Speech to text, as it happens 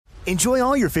Enjoy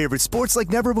all your favorite sports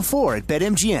like never before at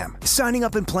BetMGM. Signing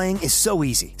up and playing is so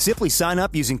easy. Simply sign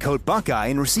up using code Buckeye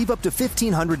and receive up to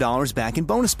 $1,500 back in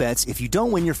bonus bets if you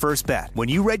don't win your first bet. When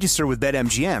you register with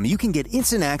BetMGM, you can get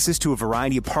instant access to a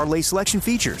variety of parlay selection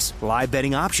features, live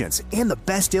betting options, and the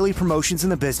best daily promotions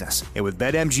in the business. And with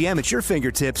BetMGM at your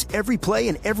fingertips, every play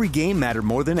and every game matter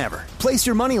more than ever. Place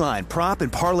your moneyline, prop,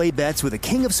 and parlay bets with the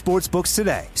king of sportsbooks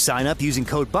today. Sign up using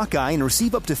code Buckeye and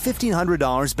receive up to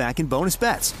 $1,500 back in bonus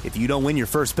bets if you don't win your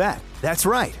first bet. That's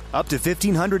right, up to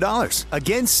 $1,500.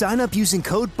 Again, sign up using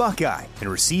code Buckeye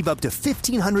and receive up to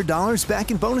 $1,500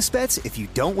 back in bonus bets if you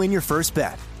don't win your first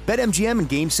bet. BetMGM and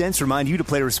GameSense remind you to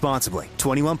play responsibly.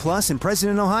 21 plus and present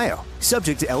in Ohio.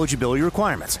 Subject to eligibility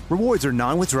requirements. Rewards are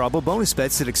non-withdrawable bonus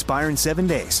bets that expire in 7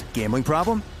 days. Gambling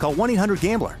problem? Call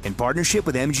 1-800-GAMBLER in partnership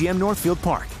with MGM Northfield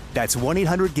Park. That's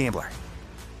 1-800-GAMBLER.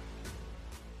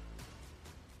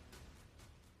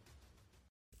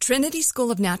 Trinity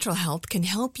School of Natural Health can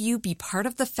help you be part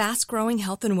of the fast-growing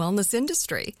health and wellness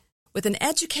industry. With an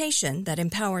education that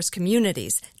empowers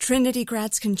communities, Trinity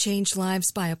grads can change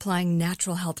lives by applying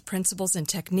natural health principles and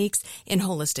techniques in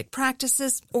holistic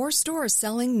practices or stores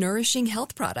selling nourishing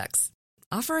health products.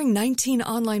 Offering 19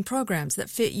 online programs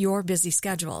that fit your busy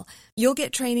schedule, you'll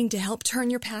get training to help turn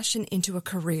your passion into a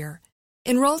career.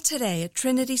 Enroll today at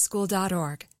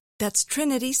trinityschool.org. That's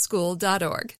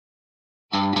trinityschool.org.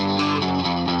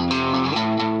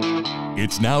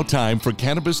 It's now time for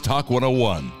Cannabis Talk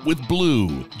 101 with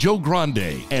Blue, Joe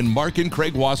Grande, and Mark and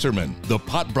Craig Wasserman, the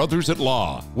Pot Brothers at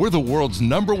Law. We're the world's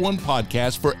 #1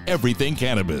 podcast for everything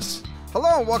cannabis.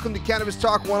 Hello and welcome to Cannabis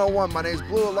Talk 101. My name is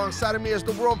Blue. Alongside of me is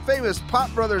the world famous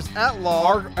Pot Brothers at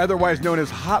Law. Or otherwise known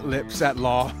as Hot Lips at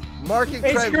Law. Mark and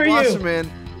Craig Wasserman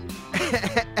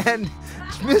and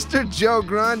Mr. Joe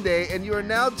Grande. And you are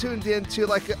now tuned in to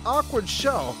like an awkward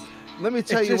show. Let me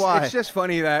tell you why. It's just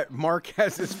funny that Mark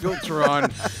has this filter on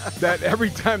that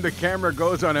every time the camera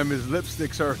goes on him, his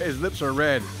lips are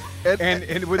red.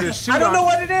 And with his suit on, I don't know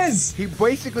what it is. He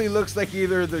basically looks like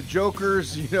either the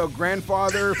Joker's,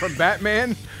 grandfather from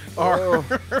Batman, or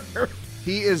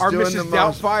he is or doing Mrs. the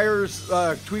most Doubtfire's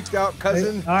tweaked out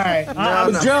cousin. All right,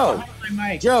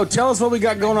 Joe, tell us what we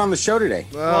got going on the show today.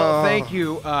 Well, thank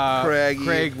you, Craigie.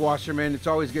 Craig Wasserman. It's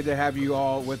always good to have you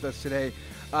all with us today.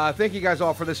 Thank you guys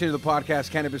all for listening to the podcast,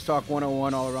 Cannabis Talk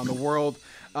 101, all around the world.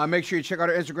 Make sure you check out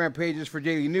our Instagram pages for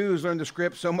daily news, learn the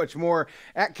script, so much more.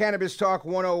 At Cannabis Talk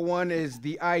 101 is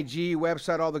the IG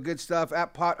website, all the good stuff.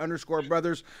 At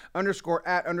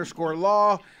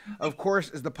Pot_Brothers_at_law. Of course,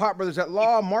 is the Pot Brothers at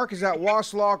Law. Mark is at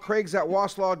Waslaw. Craig's at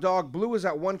Waslaw Dog. Blue is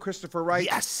at one Christopher Wright.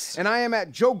 Yes. And I am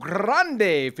at Joe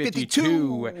Grande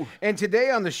 52. And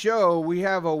today on the show, we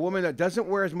have a woman that doesn't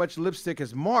wear as much lipstick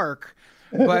as Mark,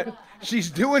 but she's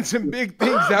doing some big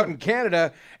things out in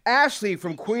Canada. Ashley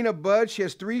from Queen of Bud. She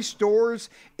has 3 stores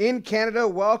in Canada.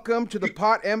 Welcome to the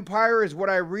Pot Empire is what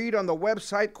I read on the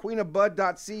website,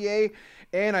 queenofbud.ca.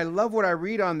 And I love what I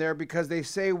read on there because they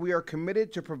say we are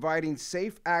committed to providing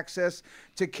safe access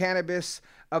to cannabis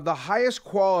of the highest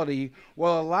quality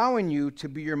while allowing you to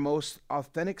be your most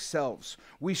authentic selves.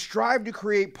 We strive to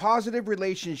create positive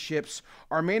relationships.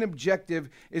 Our main objective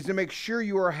is to make sure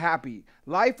you are happy.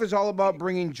 Life is all about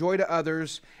bringing joy to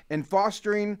others, and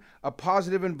fostering a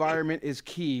positive environment is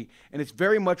key. And it's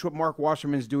very much what Mark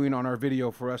Wasserman is doing on our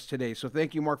video for us today. So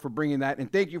thank you, Mark, for bringing that,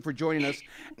 and thank you for joining us.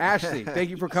 Ashley, thank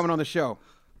you for coming on the show.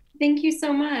 Thank you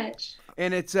so much.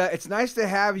 And it's nice to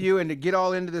have you and to get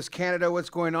all into this Canada, what's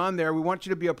going on there. We want you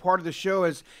to be a part of the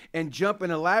show and jump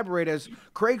and elaborate as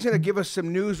Craig's going to give us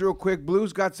some news real quick.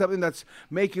 Blue's got something that's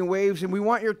making waves, and we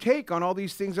want your take on all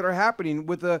these things that are happening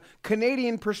with a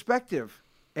Canadian perspective.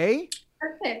 Eh?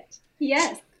 Perfect.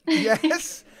 Yes.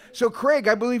 Yes. So, Craig,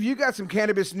 I believe you got some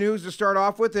cannabis news to start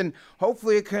off with, and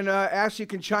hopefully it can Ashley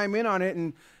can chime in on it.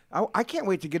 And I can't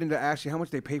wait to get into Ashley how much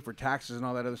they pay for taxes and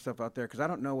all that other stuff out there, because I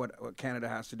don't know what Canada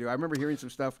has to do. I remember hearing some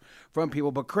stuff from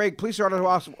people. But, Craig, please start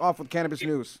us off with cannabis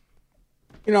news.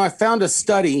 I found a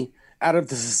study out of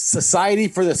the Society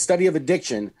for the Study of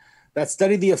Addiction that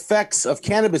studied the effects of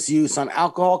cannabis use on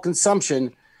alcohol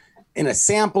consumption in a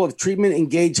sample of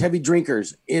treatment-engaged heavy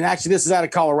drinkers. And actually, this is out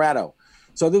of Colorado.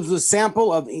 So this was a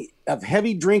sample of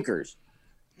heavy drinkers.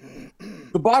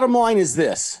 The bottom line is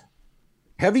this.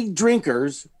 Heavy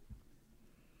drinkers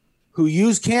who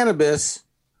use cannabis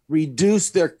reduce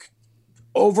their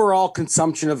overall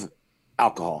consumption of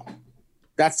alcohol.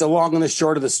 That's the long and the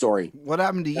short of the story. What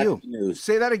happened to you?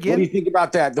 Say that again. What do you think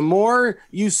about that? The more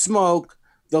you smoke,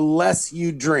 the less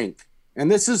you drink. And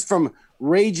this is from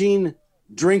raging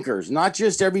drinkers, not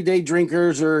just everyday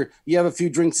drinkers or you have a few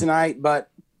drinks tonight, but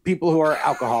people who are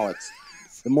alcoholics.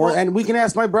 The more, and we can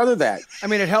ask my brother that. I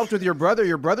mean, it helped with your brother.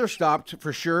 Your brother stopped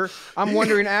for sure. I'm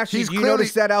wondering, actually, do you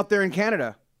notice that out there in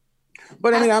Canada?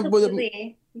 But I mean,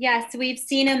 absolutely. Yes, we've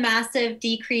seen a massive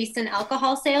decrease in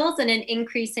alcohol sales and an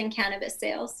increase in cannabis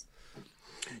sales.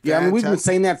 Yeah, I mean, we've been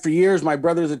saying that for years. My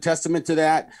brother's a testament to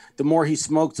that. The more he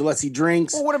smokes, the less he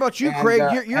drinks. Well, what about you,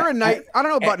 Craig? You're a night. I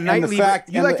don't know about nightly.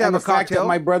 You like to have a cocktail. The fact that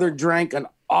my brother drank an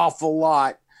awful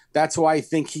lot. That's why I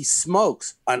think he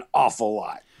smokes an awful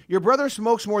lot. Your brother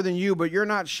smokes more than you, but you're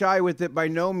not shy with it by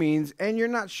no means, and you're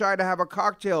not shy to have a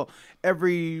cocktail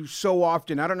every so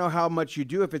often. I don't know how much you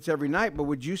do if it's every night, but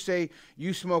would you say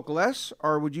you smoke less,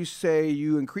 or would you say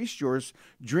you increased yours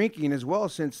drinking as well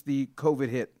since the COVID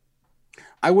hit?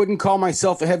 I wouldn't call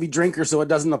myself a heavy drinker, so it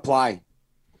doesn't apply.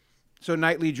 So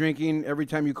nightly drinking, every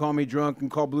time you call me drunk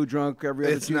and call Blue drunk, every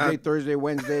other Tuesday, Thursday,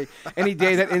 Wednesday, any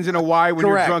day that ends in a Y when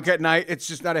you're drunk at night, it's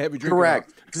just not a heavy drinker.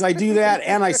 Correct, because I do that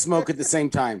and I smoke at the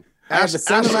same time. I have the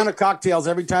same amount of cocktails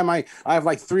every time. I have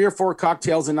like 3 or 4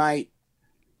 cocktails a night,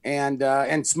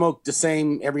 and smoke the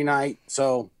same every night.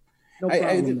 So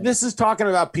this is talking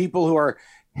about people who are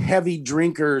heavy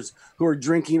drinkers, who are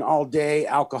drinking all day,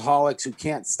 alcoholics who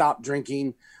can't stop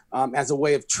drinking as a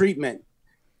way of treatment.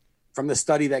 From the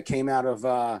study that came out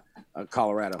of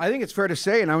Colorado. I think it's fair to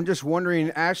say, and I'm just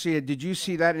wondering, Ashley, did you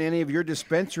see that in any of your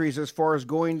dispensaries as far as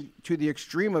going to the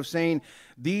extreme of saying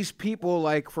these people,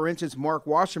 like, for instance, Mark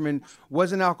Wasserman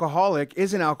was an alcoholic,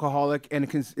 is an alcoholic,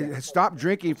 and has stopped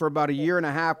drinking for about 1.5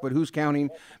 years, but who's counting?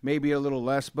 Maybe a little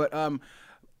less. But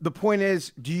the point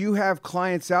is, do you have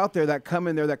clients out there that come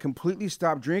in there that completely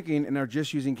stop drinking and are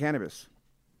just using cannabis?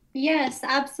 Yes,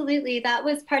 absolutely. That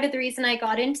was part of the reason I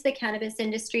got into the cannabis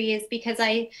industry, is because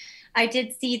I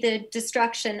did see the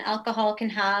destruction alcohol can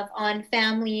have on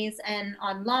families and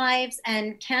on lives.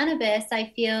 And cannabis,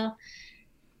 I feel,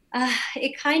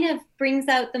 it kind of brings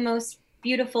out the most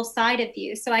beautiful side of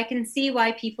you. So I can see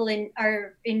why people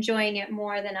are enjoying it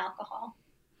more than alcohol.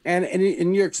 And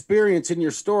in your experience in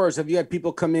your stores, have you had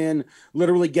people come in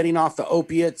literally getting off the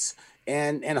opiates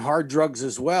and hard drugs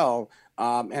as well?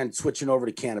 And switching over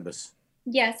to cannabis?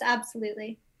 Yes,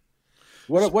 absolutely.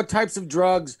 What types of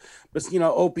drugs,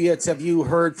 opiates, have you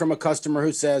heard from a customer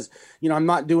who says, I'm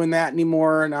not doing that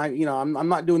anymore, and I'm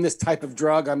not doing this type of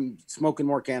drug. I'm smoking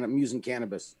more I'm using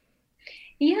cannabis.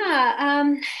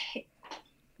 Yeah,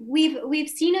 we've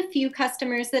seen a few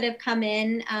customers that have come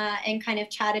in and kind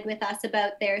of chatted with us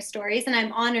about their stories, and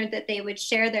I'm honored that they would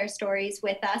share their stories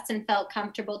with us and felt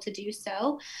comfortable to do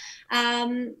so.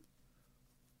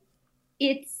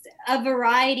 It's a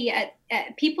variety.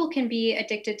 People can be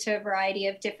addicted to a variety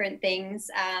of different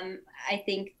things. I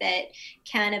think that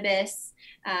cannabis,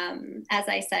 as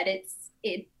I said,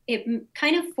 it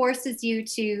kind of forces you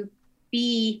to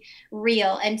be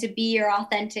real and to be your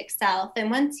authentic self. And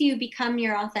once you become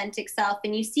your authentic self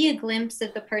and you see a glimpse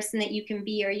of the person that you can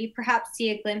be, or you perhaps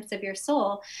see a glimpse of your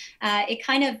soul,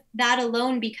 that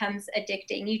alone becomes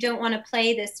addicting. You don't want to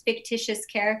play this fictitious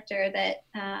character that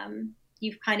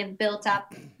you've kind of built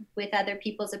up with other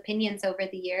people's opinions over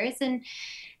the years, and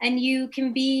you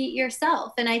can be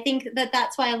yourself. And I think that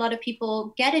that's why a lot of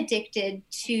people get addicted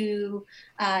to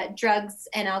drugs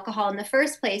and alcohol in the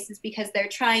first place, is because they're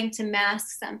trying to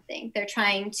mask something. They're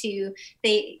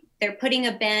putting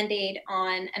a Band-Aid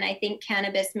on, and I think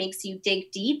cannabis makes you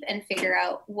dig deep and figure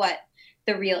out what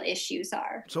the real issues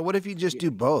are. So what if you just do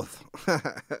both?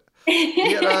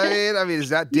 You know what I mean? Is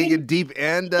that digging deep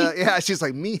and she's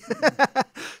like me.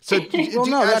 So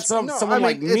that's someone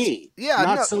like me. Yeah,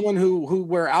 not someone who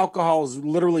where alcohol is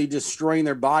literally destroying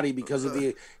their body because of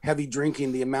the heavy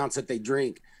drinking, the amounts that they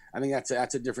drink. I think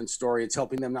that's a different story. It's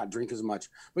helping them not drink as much.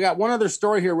 We got one other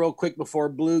story here real quick before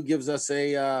Blue gives us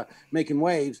a making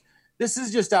waves. This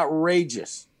is just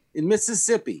outrageous. In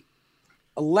Mississippi,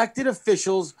 elected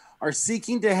officials are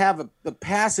seeking to have the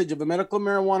passage of a medical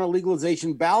marijuana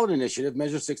legalization ballot initiative,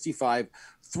 Measure 65,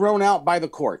 thrown out by the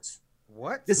courts.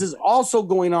 What? This is also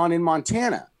going on in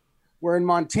Montana, where in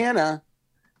Montana,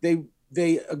 they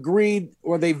agreed,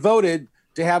 or they voted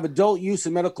to have adult use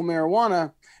of medical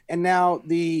marijuana, and now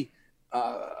the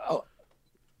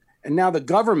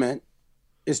government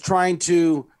is trying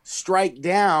to strike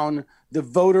down the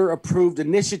voter-approved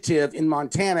initiative in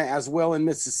Montana as well in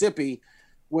Mississippi,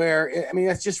 where, I mean,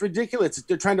 that's just ridiculous.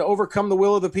 They're trying to overcome the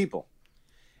will of the people.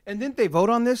 And didn't they vote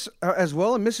on this as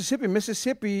well in Mississippi?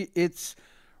 Mississippi, it's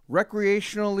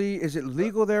recreationally, is it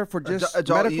legal there for just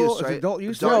adult medical use, right? Adult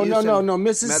use? No.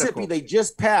 Mississippi, medical. They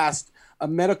just passed a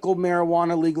medical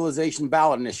marijuana legalization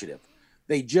ballot initiative.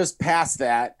 They just passed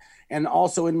that. And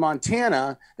also in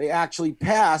Montana, they actually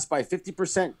passed by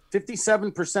 57%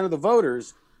 of the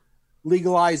voters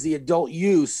legalize the adult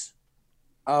use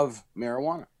of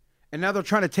marijuana. And now they're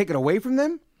trying to take it away from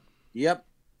them? Yep.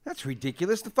 That's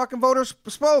ridiculous. The fucking voters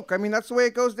spoke. I mean, that's the way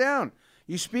it goes down.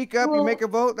 You speak up, you make a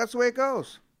vote, that's the way it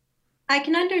goes. I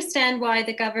can understand why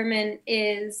the government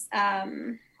is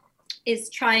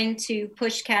trying to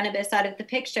push cannabis out of the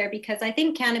picture, because I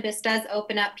think cannabis does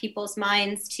open up people's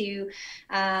minds to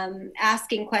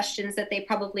asking questions that they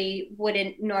probably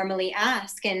wouldn't normally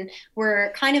ask. And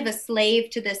we're kind of a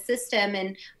slave to the system.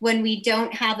 And when we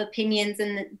don't have opinions,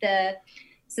 and the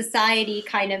society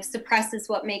kind of suppresses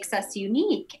what makes us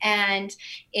unique, and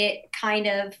it kind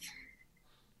of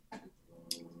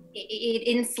it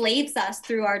enslaves us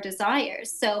through our desires.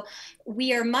 So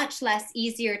we are much less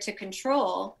easier to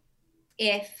control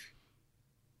if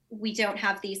we don't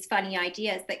have these funny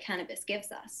ideas that cannabis gives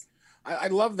us. I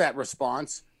love that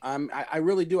response. I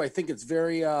really do. I think it's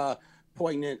very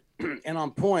poignant and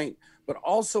on point. But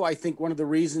also, I think one of the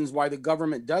reasons why the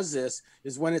government does this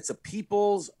is when it's a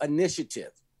people's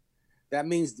initiative. That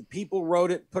means the people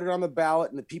wrote it, put it on the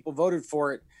ballot, and the people voted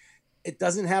for it. It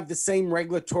doesn't have the same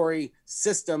regulatory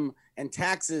system and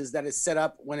taxes that is set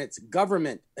up when it's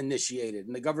government initiated.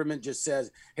 And the government just says,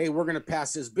 hey, we're going to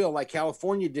pass this bill, like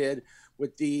California did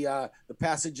with the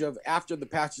passage of, after the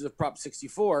passage of Prop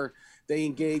 64, they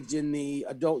engaged in the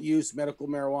Adult Use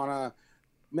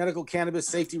Medical Cannabis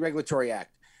Safety Regulatory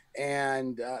Act.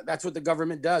 And that's what the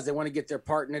government does. They want to get their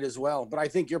part in it as well. But I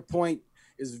think your point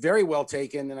is very well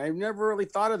taken. And I've never really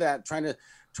thought of that,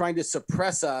 trying to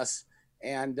suppress us.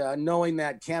 And knowing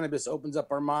that cannabis opens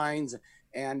up our minds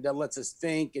and lets us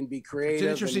think and be creative. It's an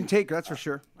interesting take, that's for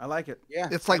sure. I like it. Yeah,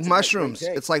 it's like mushrooms.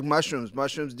 It's like mushrooms.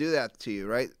 Mushrooms do that to you,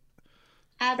 right?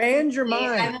 Expand your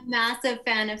mind. I'm a massive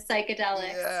fan of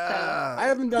psychedelics. Yeah. So. I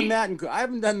haven't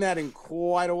done that in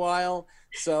quite a while.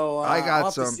 So I got I'll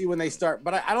have some. To see when they start.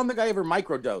 But I don't think I ever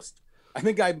microdosed. I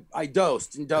think I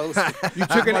dosed. You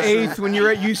took an eighth when you were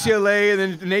at UCLA, and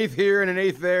then an eighth here and an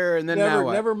eighth there, and then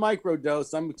never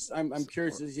microdosed. I'm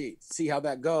curious to see how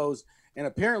that goes. And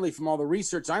apparently, from all the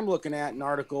research I'm looking at in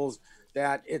articles,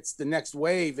 that it's the next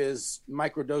wave is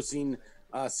microdosing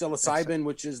psilocybin,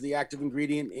 which is the active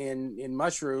ingredient in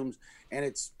mushrooms, and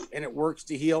it works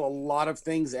to heal a lot of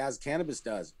things as cannabis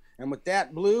does. And with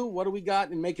that, Blue, what do we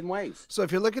got in making waves? So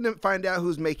if you're looking to find out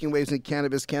who's making waves in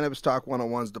cannabis, Cannabis Talk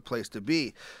 101 is the place to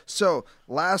be. So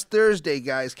last Thursday,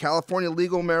 guys, California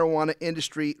legal marijuana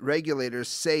industry regulators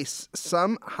say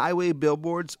some highway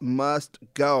billboards must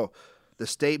go. The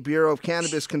State Bureau of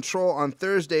Cannabis Control on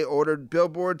Thursday ordered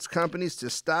billboards companies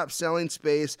to stop selling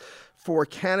space for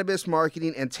cannabis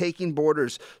marketing and taking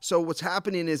borders. So what's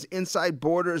happening is inside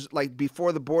borders, like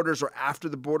before the borders or after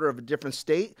the border of a different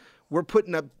state, we're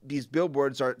putting up these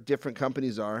billboards, our different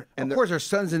companies are. And of course, there's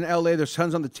tons in L.A., there's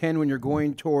tons on the 10 when you're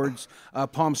going towards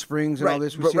Palm Springs and all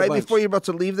this. But right before you're about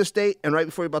to leave the state and right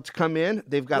before you're about to come in,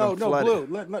 they've got them flooded.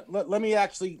 Blue, let me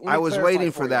actually... I was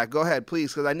waiting for that. Go ahead,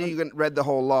 please, because I knew you read the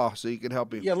whole law, so you could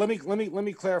help me. Yeah, let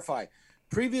me clarify.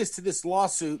 Previous to this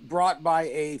lawsuit brought by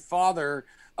a father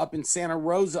up in Santa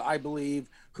Rosa, I believe,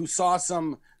 who saw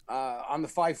some, on the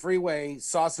 5 freeway,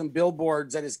 saw some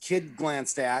billboards that his kid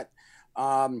glanced at,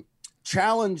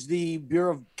 challenged the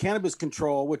Bureau of Cannabis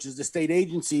Control, which is the state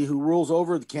agency who rules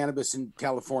over the cannabis in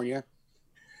California.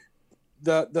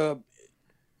 The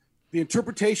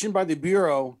interpretation by the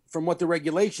Bureau from what the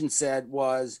regulation said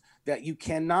was that you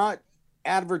cannot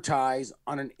advertise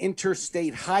on an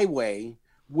interstate highway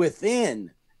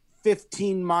within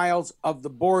 15 miles of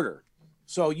the border.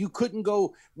 So you couldn't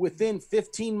go within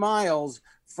 15 miles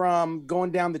from going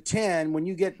down the 10. When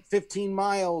you get 15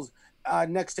 miles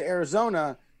next to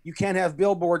Arizona, you can't have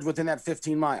billboards within that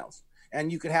 15 miles,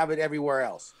 and you could have it everywhere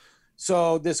else.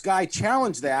 So this guy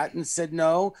challenged that and said,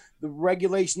 no, the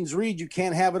regulations read you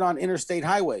can't have it on interstate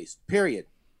highways, period.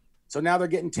 So now they're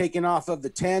getting taken off of the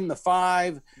 10, the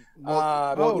 5. It's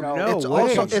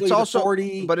also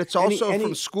 40, but it's also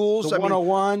from schools. The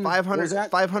 101,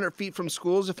 500 feet from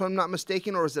schools, if I'm not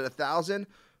mistaken, or is it 1,000?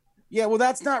 Yeah, well,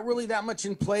 that's not really that much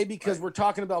in play because we're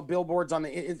talking about billboards on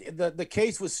the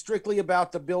case was strictly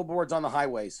about the billboards on the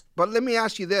highways. But let me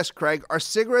ask you this, Craig: are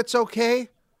cigarettes okay?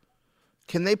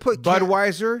 Can they put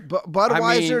Budweiser?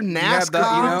 Budweiser,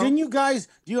 NASCAR. Didn't you guys?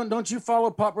 Don't you follow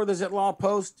Pot Brothers at Law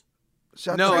Post?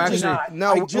 No,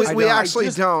 we actually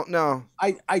don't. No,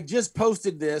 I just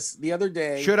posted this the other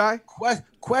day. Should I?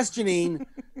 Questioning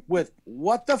with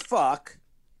what the fuck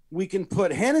we can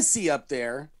put Hennessy up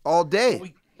there all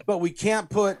day. But we can't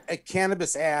put a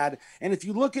cannabis ad. And if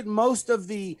you look at most of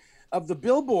the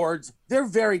billboards, they're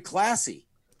very classy.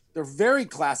 They're very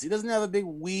classy. It doesn't have a big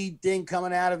weed thing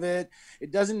coming out of it.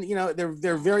 It doesn't,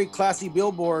 they're very classy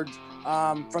billboards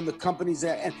from the companies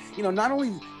that, and not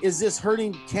only is this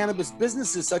hurting cannabis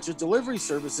businesses such as delivery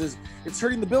services, it's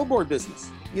hurting the billboard business.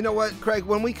 You know what, Craig?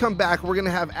 When we come back, we're going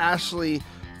to have Ashley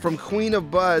from Queen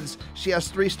of Buds. She has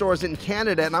 3 stores in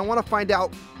Canada, and I want to find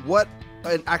out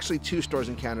actually 2 stores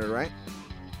in Canada, right,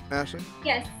 Ashley?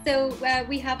 Yes, so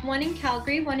we have 1 in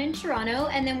Calgary, 1 in Toronto,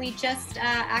 and then we just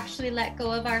actually let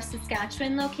go of our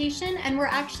Saskatchewan location, and we're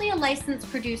actually a licensed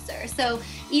producer. So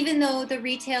even though the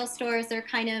retail stores are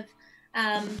kind of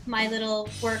my little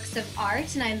works of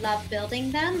art, and I love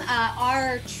building them,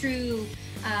 our true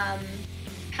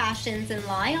passions and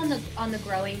lie on the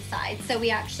growing side. So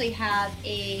we actually have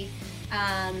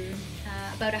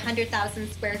about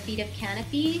 100,000 square feet of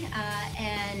canopy,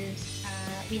 and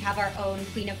we have our own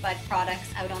Queen of Bud products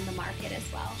out on the market as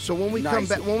well. So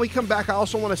when we come back, I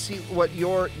also want to see what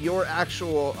your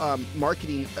actual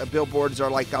marketing billboards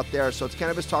are like out there. So it's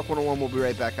Cannabis Talk 101. We'll be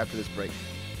right back after this break.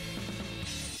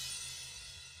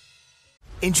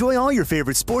 Enjoy all your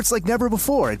favorite sports like never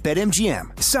before at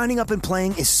BetMGM. Signing up and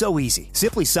playing is so easy.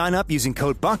 Simply sign up using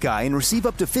code Buckeye and receive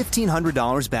up to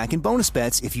 $1,500 back in bonus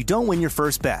bets if you don't win your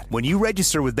first bet. When you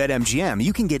register with BetMGM,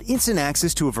 you can get instant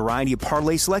access to a variety of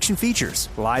parlay selection features,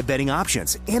 live betting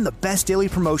options, and the best daily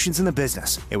promotions in the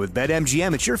business. And with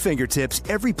BetMGM at your fingertips,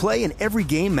 every play and every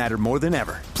game matter more than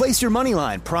ever. Place your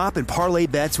moneyline, prop, and parlay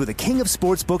bets with the king of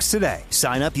sportsbooks today.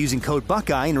 Sign up using code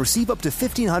Buckeye and receive up to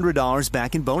 $1,500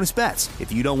 back in bonus bets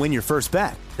if you don't win your first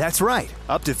bet. That's right,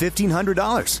 up to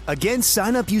 $1,500. Again,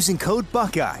 sign up using code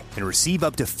Buckeye and receive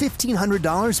up to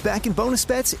 $1,500 back in bonus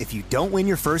bets if you don't win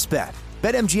your first bet.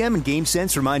 BetMGM and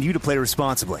GameSense remind you to play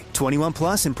responsibly. 21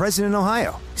 plus and present in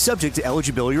Ohio. Subject to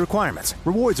eligibility requirements.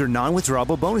 Rewards are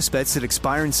non-withdrawable bonus bets that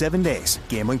expire in 7 days.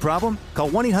 Gambling problem? Call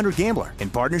 1-800-GAMBLER in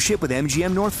partnership with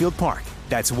MGM Northfield Park.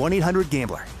 That's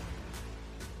 1-800-GAMBLER.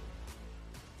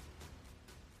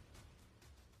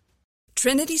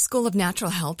 Trinity School of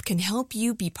Natural Health can help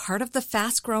you be part of the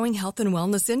fast-growing health and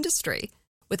wellness industry.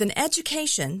 With an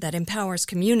education that empowers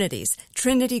communities,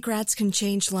 Trinity grads can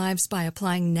change lives by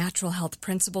applying natural health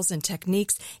principles and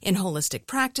techniques in holistic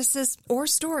practices or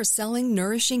stores selling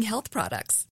nourishing health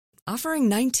products. Offering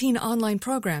 19 online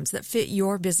programs that fit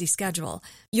your busy schedule,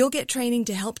 you'll get training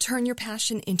to help turn your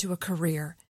passion into a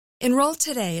career. Enroll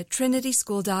today at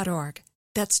trinityschool.org.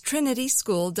 That's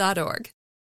trinityschool.org.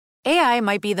 AI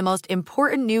might be the most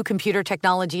important new computer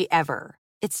technology ever.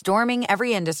 It's storming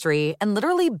every industry, and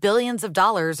literally billions of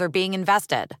dollars are being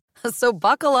invested. So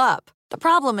buckle up. The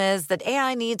problem is that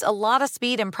AI needs a lot of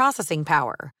speed and processing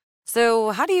power.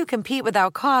 So how do you compete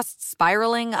without costs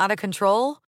spiraling out of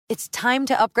control? It's time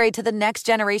to upgrade to the next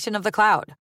generation of the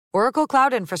cloud, Oracle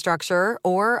Cloud Infrastructure,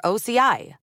 or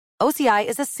OCI. OCI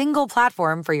is a single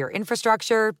platform for your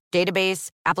infrastructure, database,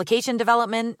 application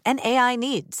development, and AI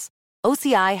needs.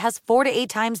 OCI has 4 to 8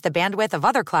 times the bandwidth of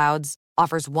other clouds,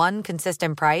 offers one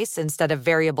consistent price instead of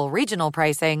variable regional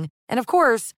pricing, and of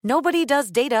course, nobody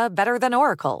does data better than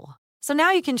Oracle. So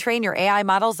now you can train your AI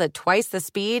models at twice the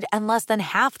speed and less than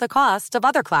half the cost of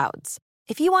other clouds.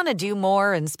 If you want to do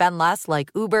more and spend less like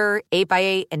Uber,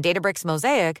 8x8, and Databricks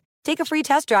Mosaic, take a free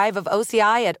test drive of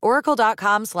OCI at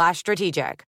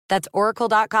oracle.com/strategic. That's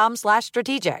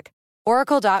oracle.com/strategic.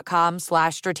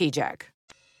 Oracle.com/strategic.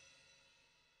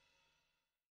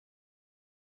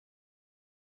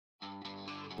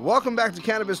 Welcome back to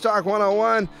Cannabis Talk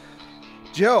 101.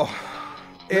 Joe.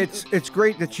 It's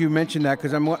great that you mentioned that,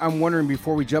 because I'm wondering,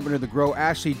 before we jump into the grow,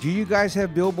 Ashley, do you guys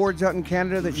have billboards out in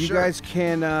Canada that you guys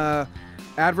can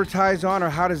advertise on, or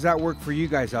how does that work for you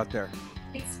guys out there?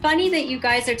 It's funny that you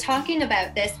guys are talking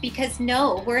about this, because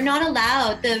no, we're not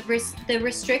allowed. The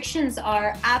restrictions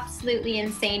are absolutely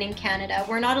insane in Canada.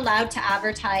 We're not allowed to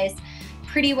advertise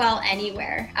pretty well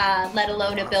anywhere, let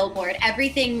alone a billboard.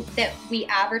 Everything that we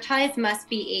advertise must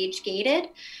be age gated.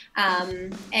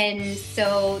 And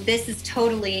so this is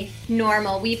totally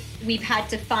normal. We've had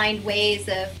to find ways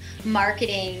of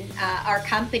marketing our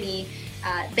company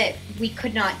that we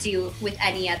could not do with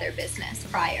any other business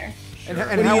prior. And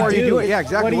how are you doing? Yeah,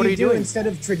 exactly. What do you do instead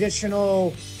of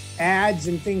traditional ads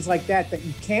and things like that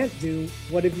you can't do?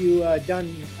 What have you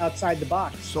done outside the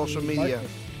box? Social media.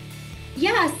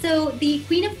 Yeah, so the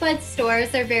Queen of Bud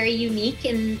stores are very unique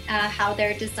in how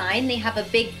they're designed. They have a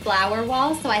big flower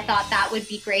wall, so I thought that would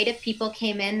be great if people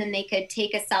came in, then they could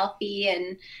take a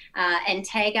selfie and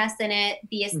tag us in it.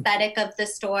 The aesthetic of the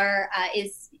store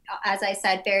is, as I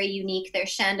said, very unique. They're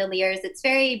chandeliers. It's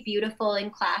very beautiful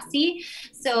and classy.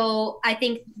 So I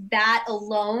think that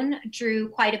alone drew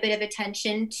quite a bit of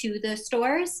attention to the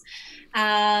stores.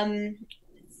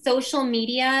 social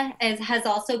media has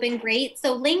also been great.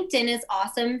 So LinkedIn is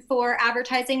awesome for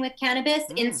advertising with cannabis.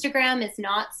 Instagram is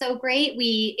not so great.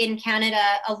 We, in Canada,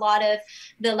 a lot of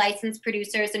the licensed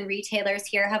producers and retailers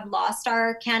here have lost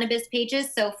our cannabis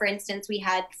pages. So for instance, we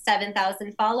had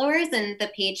 7,000 followers and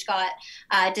the page got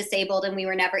disabled and we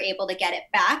were never able to get it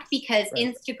back because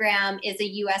Instagram is a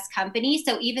US company.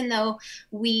 So even though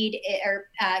weed or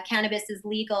cannabis is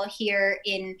legal here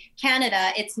in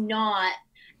Canada, it's not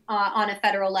on a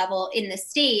federal level in the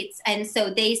States. And so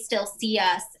they still see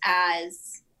us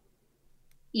as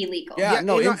illegal.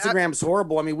 Instagram's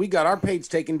horrible. I mean, we got our page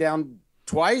taken down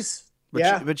twice.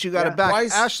 But you got it back.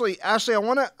 Twice. Ashley, I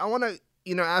want to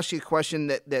ask you a question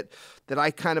that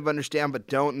I kind of understand but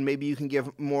don't, and maybe you can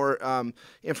give more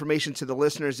information to the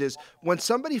listeners, is when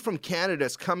somebody from Canada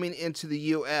is coming into the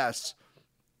U.S.,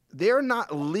 they're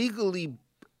not legally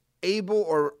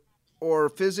able or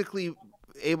physically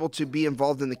able to be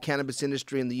involved in the cannabis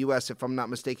industry in the U.S., if I'm not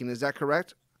mistaken. Is that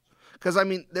correct? Because, I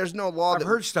mean, there's no law. I've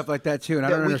heard stuff like that, too, and I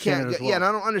don't understand it as well. Yeah, and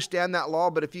I don't understand that law,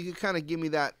 but if you could kind of give me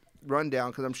that rundown,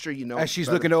 because I'm sure you know. As she's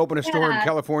looking to open a store in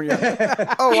California.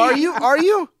 Oh, are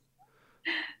you?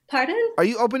 Pardon? Are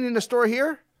you opening a store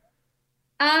here?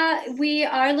 We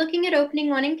are looking at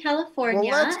opening one in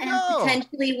California and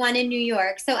potentially one in New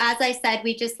York. So as I said,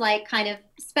 we just like kind of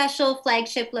special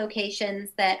flagship locations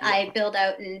that I build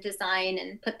out and design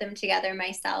and put them together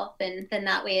myself. And then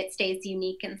that way it stays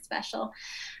unique and special.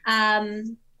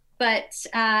 But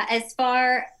as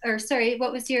far, or sorry,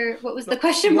 what was the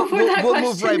question before that question? We'll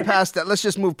move right past that. Let's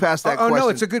just move past that question. Oh, no,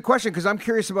 it's a good question because I'm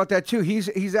curious about that too.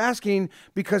 He's asking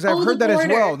because I've heard that as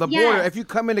well. The border. If you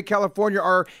come into California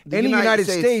or any United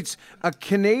States, a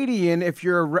Canadian, if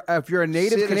you're a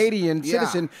native Canadian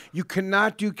citizen, you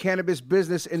cannot do cannabis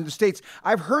business in the States.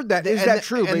 I've heard that. Is that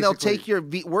true? And they'll take your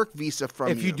work visa from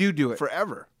you if you do it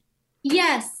forever.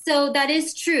 Yes, so that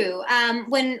is true.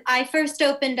 When I first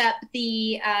opened up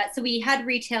so we had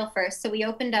retail first. So we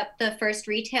opened up the first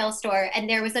retail store and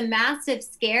there was a massive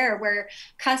scare where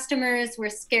customers were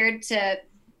scared to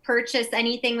purchase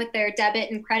anything with their debit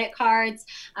and credit cards.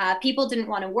 People didn't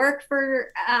want to work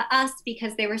for us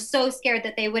because they were so scared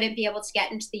that they wouldn't be able to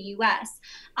get into the U.S.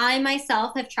 I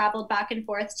myself have traveled back and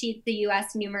forth to the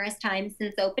U.S. numerous times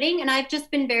since opening, and I've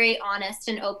just been very honest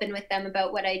and open with them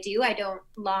about what I do. I don't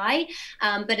lie.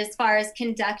 But as far as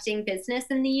conducting business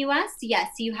in the U.S.,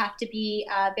 yes, you have to be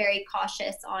very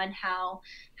cautious on how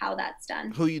that's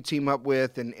done. Who you team up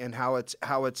with and how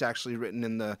it's actually written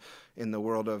in the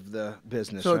world of the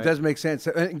business. So right? It does make sense.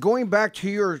 And going back to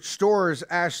your stores,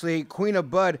 Ashley, Queen of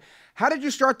Bud, how did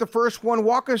you start the first one?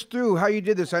 Walk us through how you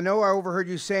did this. I know I overheard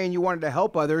you saying you wanted to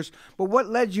help others, but what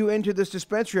led you into this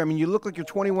dispensary? I mean, you look like you're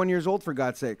 21 years old, for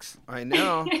God's sakes. I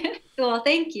know. Well,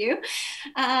 thank you.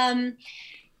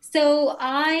 So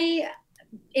I'm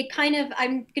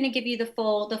going to give you the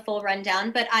full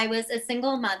rundown, but I was a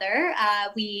single mother.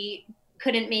 We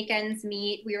couldn't make ends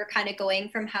meet. We were kind of going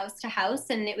from house to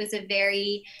house, and it was a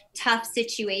very tough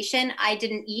situation. I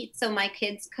didn't eat, so my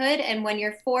kids could. And when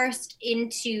you're forced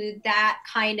into that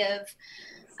kind of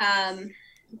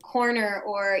corner,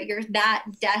 or you're that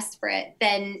desperate,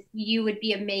 then you would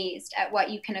be amazed at what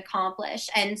you can accomplish.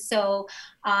 And so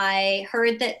I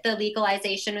heard that the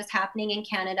legalization was happening in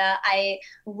Canada. I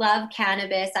love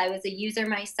cannabis. I was a user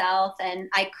myself, and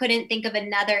I couldn't think of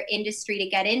another industry to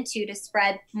get into to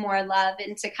spread more love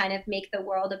and to kind of make the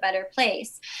world a better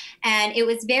place. And it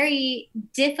was very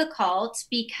difficult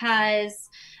because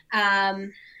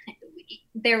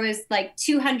there was like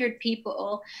 200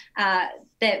 people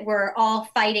that were all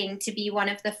fighting to be one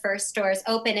of the first stores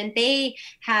open, and they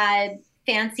had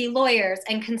fancy lawyers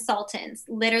and consultants.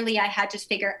 Literally, I had to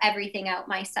figure everything out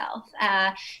myself.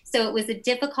 So it was a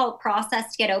difficult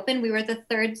process to get open. We were the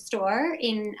third store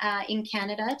in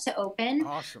Canada to open,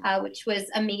 awesome. Which was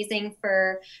amazing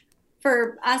for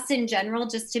us in general,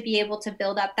 just to be able to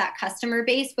build up that customer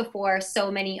base before so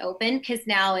many open, because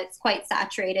now it's quite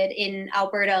saturated. In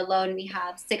Alberta alone, we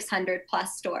have 600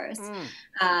 plus stores.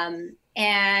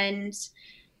 And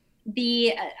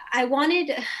I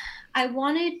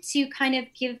wanted to kind of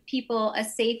give people a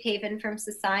safe haven from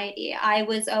society. I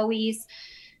always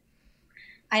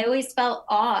felt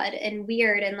odd and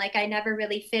weird and like I never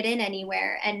really fit in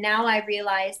anywhere. And now I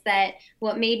realize that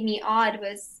what made me odd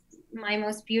was my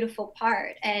most beautiful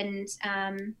part. And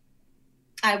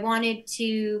I wanted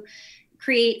to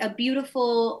create a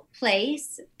beautiful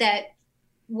place that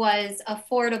was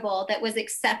affordable, that was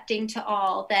accepting to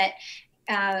all, that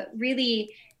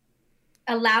really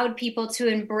allowed people to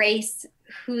embrace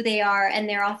who they are and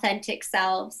their authentic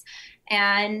selves.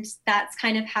 And that's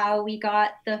kind of how we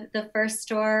got the first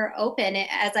store open.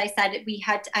 As I said,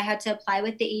 I had to apply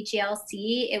with the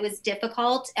AGLC. It was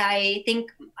difficult. I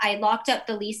think I locked up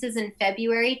the leases in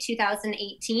February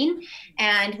 2018,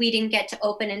 and we didn't get to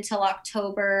open until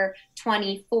October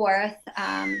 24th,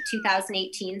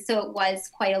 2018. So it was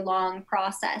quite a long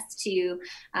process to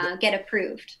get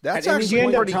approved. That's At any actually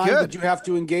point in pretty time, good. Did you have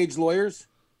to engage lawyers?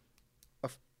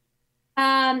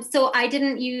 So I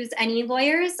didn't use any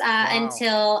lawyers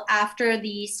until after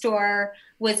the store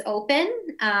was open.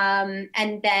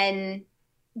 And then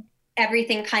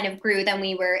everything kind of grew. Then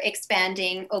we were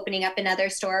expanding, opening up another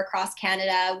store across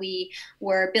Canada. We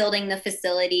were building the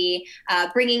facility,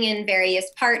 bringing in various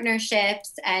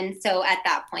partnerships. And so at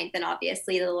that point, then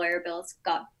obviously the lawyer bills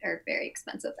are very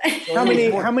expensive.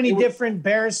 How many different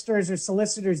barristers or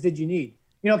solicitors did you need?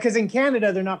 Because in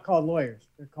Canada, they're not called lawyers.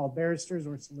 They're called barristers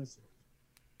or solicitors.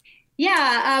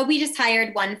 Yeah, we just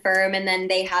hired one firm, and then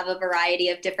they have a variety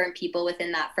of different people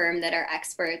within that firm that are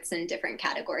experts in different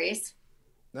categories.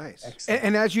 Nice.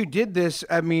 And as you did this,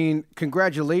 I mean,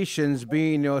 congratulations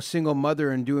being a single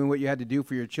mother and doing what you had to do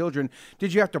for your children.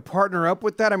 Did you have to partner up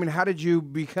with that? I mean, how did you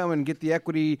become and get the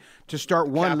equity to start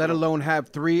one, let alone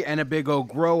have three and a big old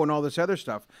grow and all this other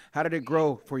stuff? How did it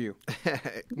grow for you?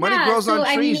 Money grows on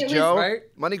trees, Joe. Right?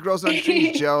 Money grows on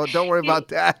trees, Joe. Don't worry about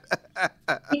that.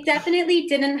 It definitely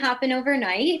didn't happen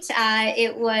overnight.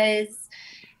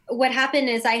 What happened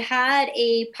is I had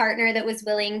a partner that was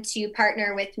willing to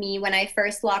partner with me when I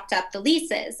first locked up the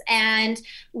leases. And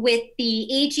with the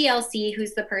AGLC,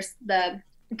 who's the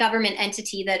government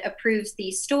entity that approves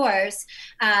these stores,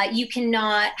 you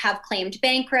cannot have claimed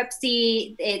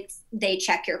bankruptcy. They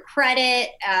check your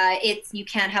credit. You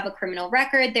can't have a criminal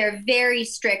record. They're very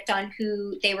strict on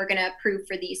who they were going to approve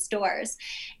for these stores.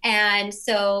 And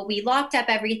so we locked up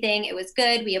everything. It was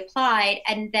good. We applied.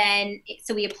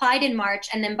 So we applied in March.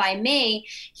 And then by May,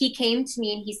 he came to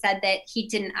me and he said that he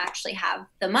didn't actually have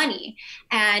the money.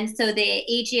 And so the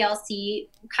AGLC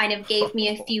kind of gave me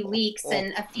a few weeks,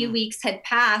 and a few weeks had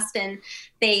passed, and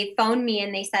they phoned me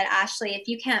and they said, Ashley, if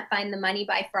you can't find the money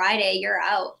by Friday, you're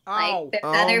out. There's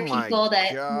other people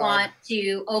that want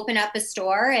to open up a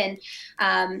store, and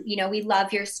we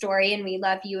love your story and we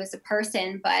love you as a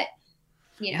person, but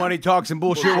money talks and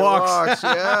bullshit walks.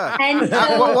 Yeah. And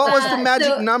so, what was the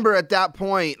magic number at that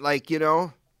point?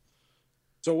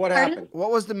 So what happened? What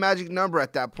was the magic number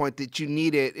at that point that you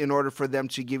needed in order for them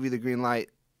to give you the green light?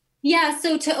 Yeah,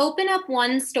 so to open up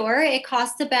one store, it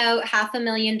costs about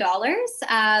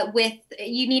 $500,000.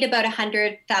 You need about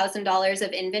 $100,000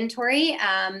 of inventory,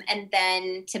 and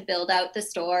then to build out the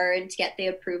store and to get the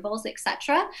approvals,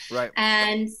 etc. Right.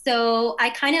 And so I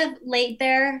kind of laid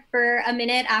there for a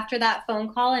minute after that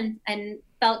phone call and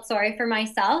felt sorry for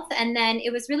myself. And then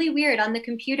it was really weird. On the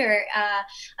computer,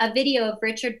 a video of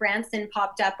Richard Branson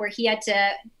popped up where he had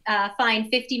to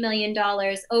find $50 million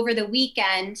over the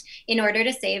weekend in order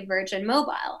to save Virgin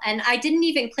Mobile. And I didn't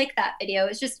even click that video. It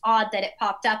was just odd that it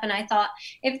popped up. And I thought,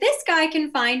 if this guy can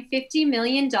find $50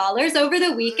 million over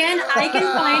the weekend, I can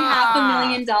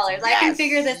find $500,000. I can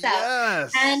figure this out.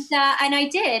 And I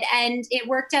did. And it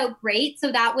worked out great.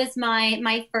 So that was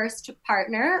my first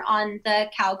partner on the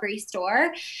Calgary store.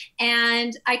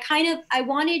 And I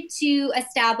wanted to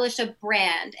establish a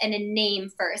brand and a name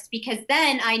first, because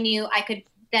then I knew I could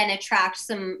then attract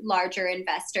some larger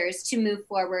investors to move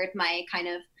forward my kind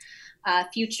of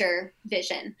future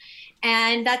vision.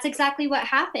 And that's exactly what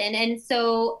happened. And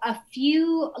so a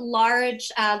few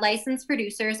large licensed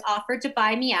producers offered to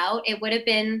buy me out. It would have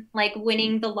been like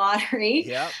winning the lottery.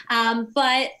 Yep.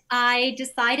 But I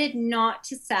decided not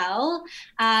to sell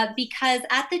because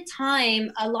at the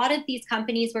time, a lot of these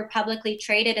companies were publicly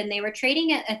traded, and they were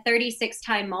trading at a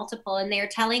 36-time multiple. And they were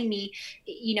telling me,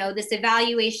 this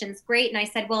evaluation's great. And I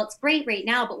said, well, it's great right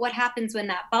now, but what happens when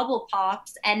that bubble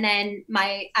pops? And then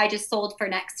I just sold for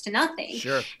next to nothing.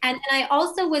 Sure. And I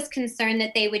also was concerned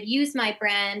that they would use my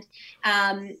brand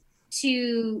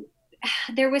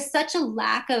there was such a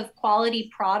lack of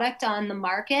quality product on the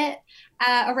market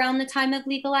around the time of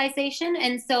legalization.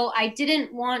 And so I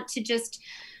didn't want to just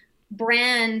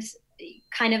brand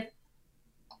kind of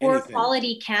poor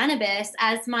quality cannabis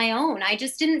as my own. I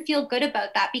just didn't feel good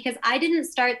about that, because I didn't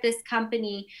start this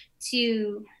company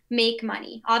to make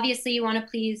money. Obviously, you want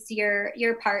to please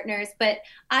your partners, but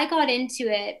I got into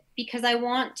it because I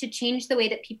want to change the way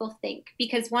that people think.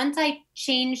 Because once I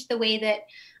changed the way that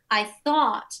I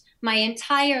thought, my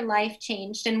entire life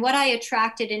changed, and what I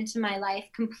attracted into my life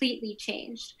completely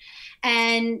changed.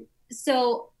 And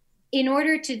so in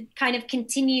order to kind of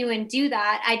continue and do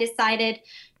that, I decided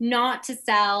not to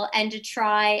sell and to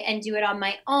try and do it on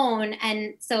my own.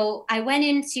 And so I went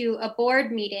into a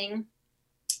board meeting.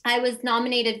 I was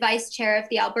nominated vice chair of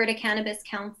the Alberta Cannabis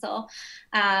Council,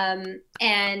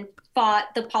 and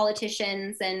fought the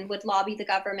politicians and would lobby the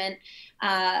government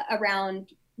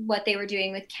around what they were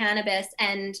doing with cannabis.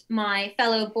 And my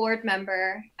fellow board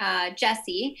member,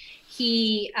 Jesse,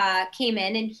 he came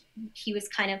in and he was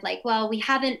kind of like, well, we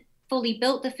haven't fully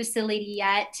built the facility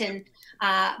yet, and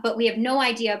but we have no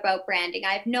idea about branding.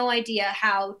 I have no idea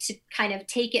how to kind of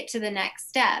take it to the next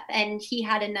step. And he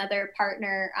had another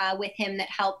partner with him that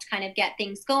helped kind of get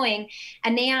things going.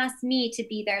 And they asked me to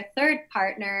be their third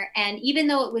partner. And even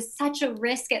though it was such a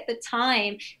risk at the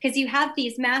time, because you have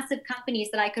these massive companies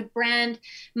that I could brand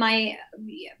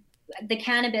the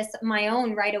cannabis my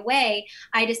own right away,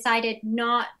 I decided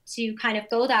not to kind of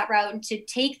go that route and to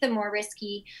take the more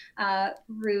risky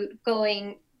route,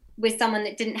 going with someone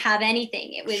that didn't have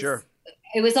anything. It was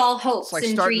It was all hopes it's like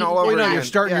and starting dreams. all over again. You're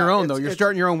starting your own, though. You're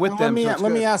starting your own with them.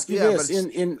 Let me ask you this: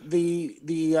 in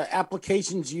the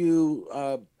applications you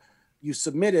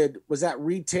submitted, was that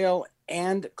retail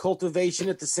and cultivation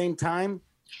at the same time?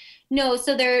 No,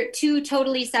 so they're two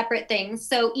totally separate things.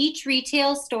 So each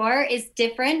retail store is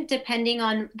different depending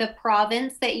on the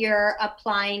province that you're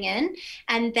applying in.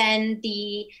 And then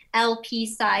the LP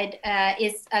side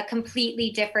is a completely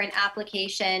different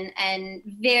application and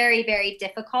very, very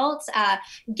difficult.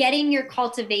 Getting your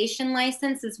cultivation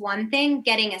license is one thing.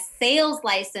 Getting a sales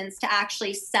license to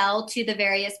actually sell to the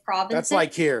various provinces. That's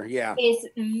like here, yeah. Is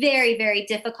very, very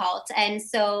difficult. And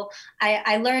so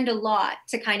I learned a lot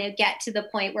to kind of get to the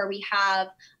point where we have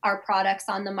our products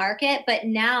on the market. But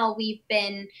now we've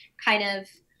been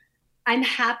I'm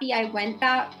happy I went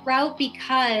that route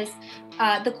because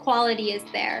the quality is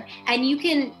there. And you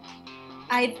can,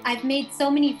 I've made so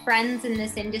many friends in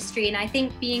this industry. And I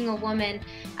think being a woman,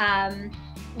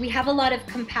 we have a lot of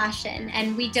compassion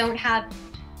and we don't have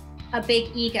a big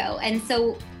ego. And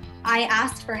so I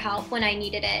asked for help when I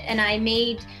needed it, and I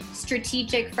made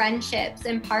strategic friendships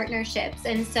and partnerships.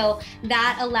 And so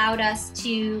that allowed us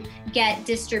to get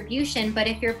distribution. But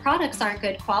if your products aren't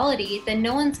good quality, then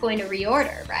no one's going to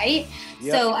reorder, right?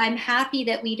 Yep. So I'm happy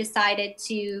that we decided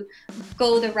to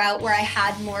go the route where I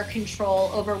had more control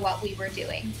over what we were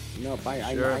doing. No,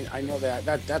 I know that.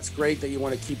 That's great that you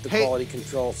want to keep the quality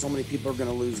control. So many people are going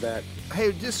to lose that.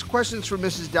 Hey, just questions for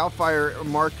Mrs. Doubtfire,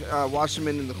 Mark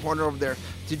Wasserman in the corner over there.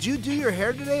 Did you do your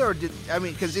hair today, or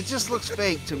because it just looks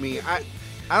fake to me.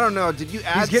 I don't know. Did you add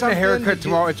something? He's getting a haircut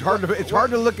tomorrow. It's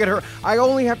hard to look at her. I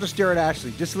only have to stare at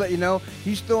Ashley. Just to let you know,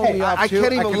 he's throwing me off too. I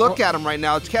can't even look at him right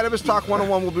now. It's Cannabis Talk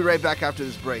 101. We'll be right back after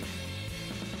this break.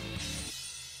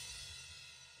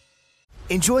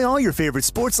 Enjoy all your favorite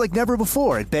sports like never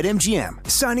before at BetMGM.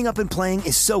 Signing up and playing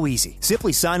is so easy.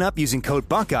 Simply sign up using code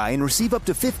Buckeye and receive up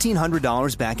to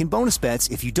 $1,500 back in bonus bets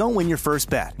if you don't win your first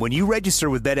bet. When you register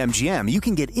with BetMGM, you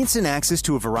can get instant access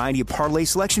to a variety of parlay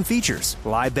selection features,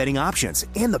 live betting options,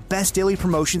 and the best daily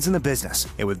promotions in the business.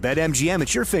 And with BetMGM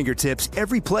at your fingertips,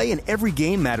 every play and every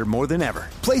game matter more than ever.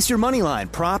 Place your moneyline,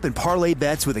 prop, and parlay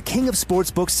bets with the king of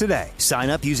sportsbooks today. Sign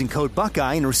up using code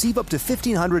Buckeye and receive up to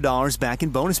 $1,500 back in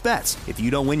bonus bets if you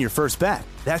don't win your first bet.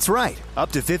 That's right,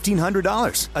 up to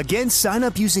 $1,500. Again, sign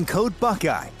up using code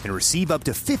Buckeye and receive up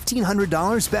to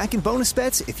 $1,500 back in bonus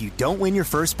bets if you don't win your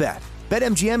first bet.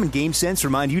 BetMGM and GameSense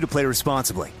remind you to play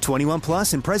responsibly. 21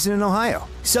 plus and present in Ohio.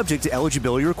 Subject to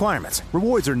eligibility requirements.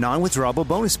 Rewards are non-withdrawable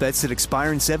bonus bets that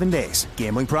expire in 7 days.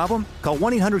 Gambling problem? Call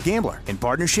 1-800-GAMBLER in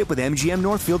partnership with MGM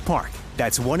Northfield Park.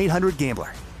 That's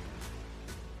 1-800-GAMBLER.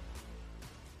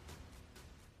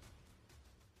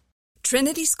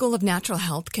 Trinity School of Natural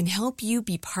Health can help you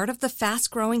be part of the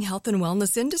fast-growing health and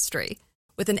wellness industry.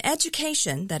 With an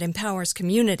education that empowers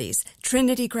communities,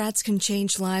 Trinity grads can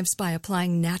change lives by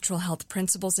applying natural health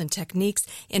principles and techniques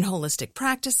in holistic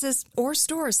practices or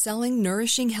stores selling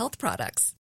nourishing health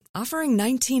products. Offering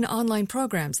 19 online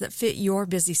programs that fit your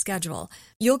busy schedule,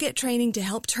 you'll get training to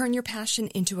help turn your passion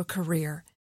into a career.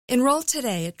 Enroll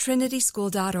today at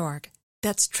trinityschool.org.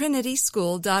 That's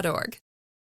trinityschool.org.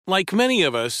 Like many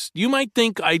of us, you might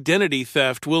think identity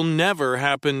theft will never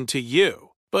happen to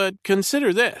you. But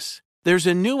consider this. There's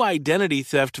a new identity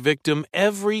theft victim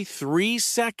every 3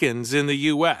 seconds in the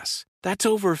U.S. That's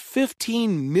over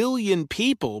 15 million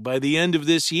people by the end of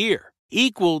this year,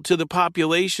 equal to the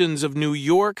populations of New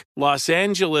York, Los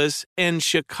Angeles, and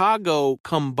Chicago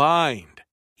combined.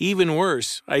 Even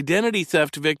worse, identity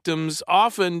theft victims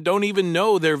often don't even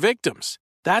know they're victims.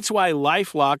 That's why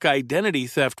LifeLock Identity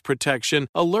Theft Protection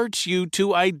alerts you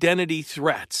to identity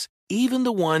threats, even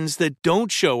the ones that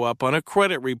don't show up on a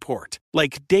credit report,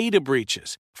 like data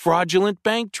breaches, fraudulent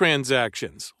bank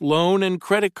transactions, loan and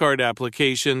credit card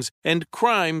applications, and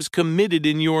crimes committed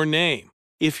in your name.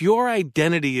 If your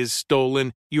identity is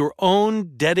stolen, your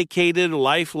own dedicated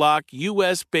LifeLock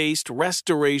U.S.-based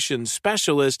restoration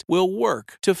specialist will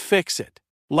work to fix it.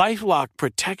 LifeLock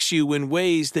protects you in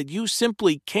ways that you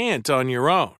simply can't on your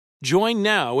own. Join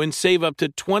now and save up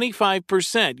to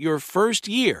 25% your first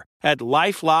year at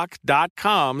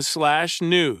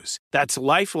LifeLock.com/news. That's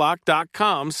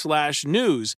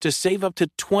LifeLock.com/news to save up to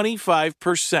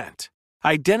 25%.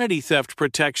 Identity theft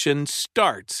protection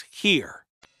starts here.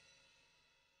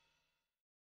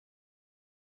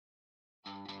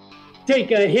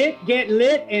 Take a hit, get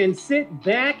lit, and sit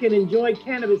back and enjoy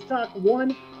Cannabis Talk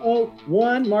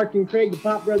 101. Mark and Craig, the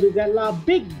Pop Brothers at Law,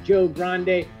 Big Joe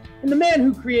Grande, and the man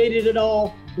who created it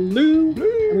all, Blue.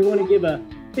 And we want to give a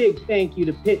big thank you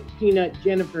to Pitt, Peanut,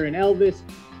 Jennifer, and Elvis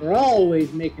for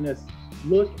always making us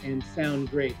look and sound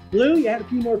great. Blue, you had a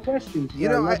few more questions.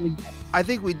 I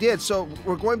think we did. So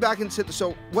we're going back into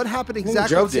so what happened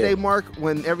exactly today, Mark,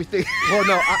 when everything... Well,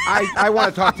 no, I want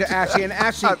to talk to Ashley. And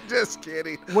Ashley... I'm just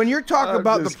kidding. When you're talking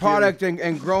about the product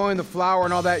and growing the flower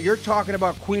and all that, you're talking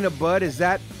about Queen of Bud. Is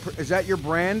that your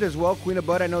brand as well, Queen of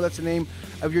Bud? I know that's the name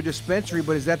of your dispensary,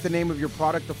 but is that the name of your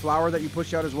product, the flower that you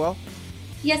push out as well?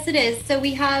 Yes, it is. So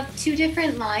we have two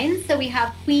different lines. So we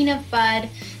have Queen of Bud,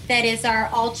 that is our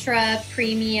ultra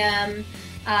premium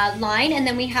line, and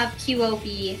then we have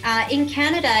QOB. In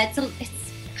Canada, it's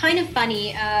kind of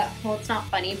funny. Well, it's not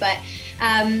funny, but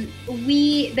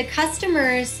the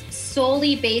customers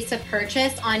solely base a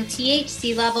purchase on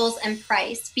THC levels and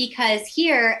price, because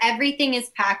here everything is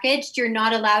packaged. You're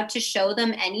not allowed to show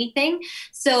them anything.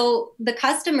 So the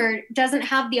customer doesn't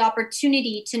have the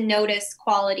opportunity to notice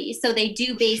quality. So they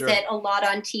do base it a lot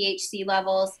on THC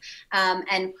levels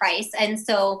and price. And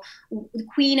so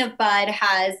Queen of Bud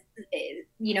has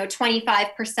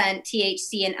 25%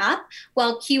 THC and up,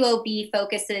 while QOB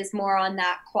focuses more on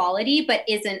that quality, but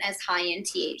isn't as high in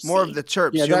THC. More of the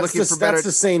terps. Yeah, that's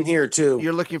the same here too.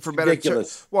 You're looking for better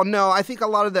terps. Well, no, I think a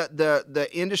lot of the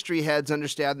industry heads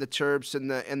understand the terps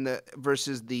and the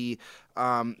versus the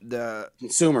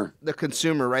consumer. The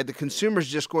consumer, right? The consumer's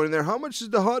just going in there. How much is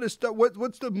the hottest stuff?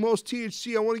 What's the most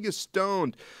THC? I want to get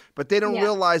stoned, but they don't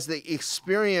realize the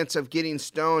experience of getting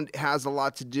stoned has a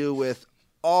lot to do with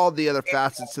all the other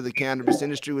facets to the cannabis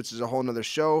industry, which is a whole nother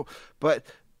show. But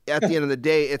at the end of the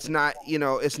day, it's not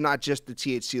just the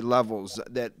THC levels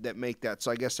that make that. So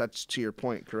I guess that's to your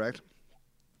point, correct?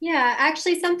 Yeah,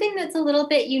 actually something that's a little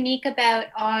bit unique about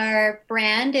our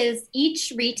brand is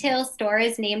each retail store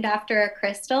is named after a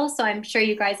crystal. So I'm sure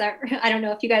you guys I don't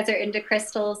know if you guys are into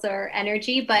crystals or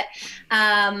energy, but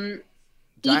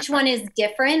each one is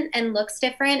different and looks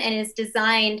different and is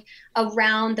designed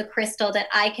around the crystal that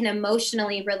I can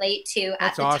emotionally relate to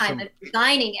at the time of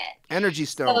designing it. Energy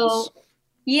stones.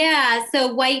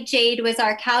 So White Jade was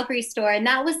our Calgary store, and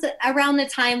that was around the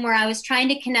time where I was trying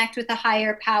to connect with a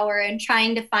higher power and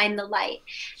trying to find the light.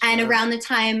 And around the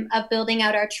time of building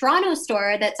out our Toronto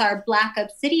store, that's our Black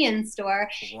Obsidian store,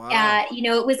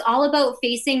 it was all about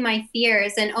facing my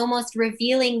fears and almost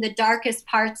revealing the darkest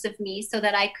parts of me so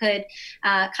that I could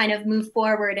kind of move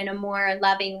forward in a more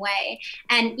loving way.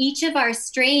 And each of our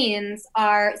strains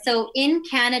so in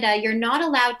Canada, you're not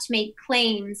allowed to make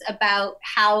claims about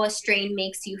how a strain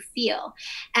makes you feel.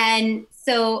 And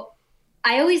so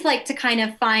I always like to kind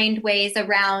of find ways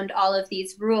around all of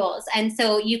these rules. And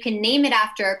so you can name it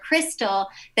after a crystal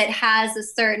that has a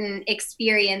certain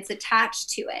experience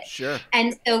attached to it. Sure.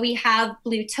 And so we have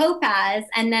Blue Topaz,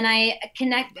 and then I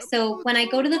connect. So when I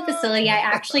go to the facility, I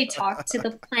actually talk to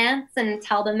the plants and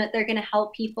tell them that they're going to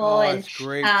help people. Oh, that's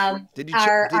great.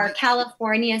 Our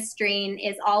California strain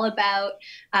is all about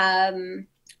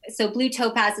so Blue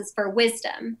Topaz is for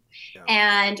wisdom,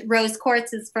 and Rose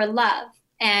Quartz is for love,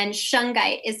 and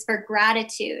Shungite is for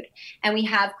gratitude. And we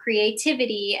have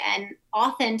creativity and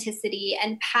authenticity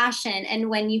and passion. And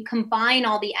when you combine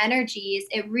all the energies,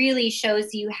 it really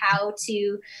shows you how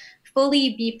to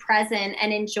fully be present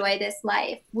and enjoy this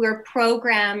life. We're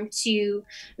programmed to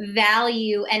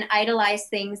value and idolize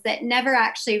things that never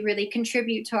actually really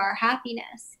contribute to our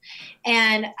happiness.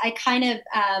 And I kind of,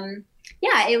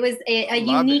 it was a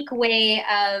unique way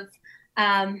of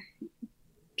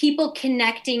people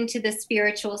connecting to the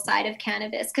spiritual side of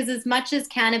cannabis. Because as much as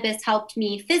cannabis helped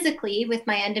me physically with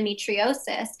my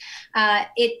endometriosis,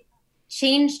 it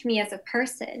changed me as a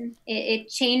person. It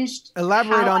changed.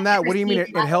 Elaborate how on I that. What do you mean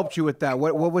perceive it helped you with that?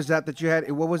 What was that you had?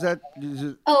 What was that?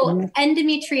 Oh,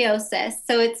 endometriosis.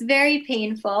 So it's very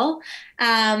painful.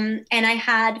 And I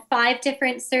had 5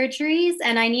 different surgeries,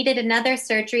 and I needed another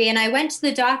surgery. And I went to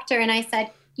the doctor and I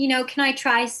said, can I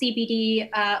try CBD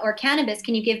or cannabis?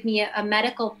 Can you give me a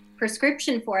medical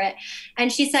prescription for it?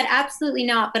 And she said, absolutely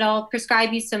not, but I'll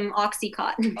prescribe you some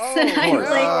Oxycontin. So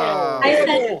I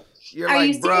said, are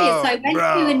you serious? So I went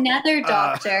to another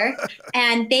doctor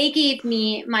and they gave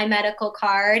me my medical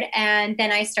card, and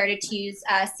then I started to use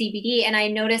CBD, and I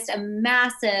noticed a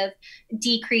massive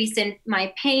decrease in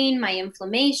my pain, my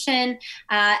inflammation.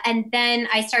 And then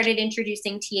I started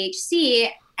introducing THC,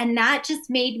 and that just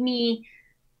made me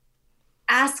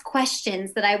ask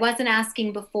questions that I wasn't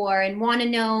asking before and want to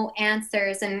know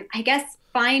answers, and I guess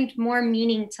find more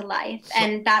meaning to life.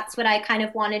 And that's what I kind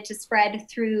of wanted to spread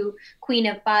through Queen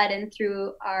of Bud and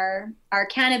through our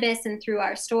cannabis and through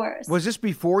our stores. Was this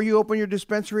before you opened your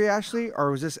dispensary, Ashley,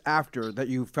 or was this after that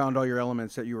you found all your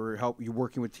elements that you were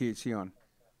working with THC on?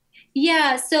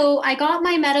 Yeah, so I got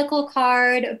my medical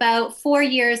card about 4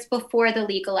 years before the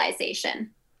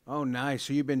legalization. Oh, nice.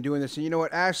 So you've been doing this. And you know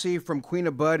what, Ashley from Queen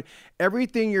of Bud,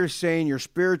 everything you're saying, your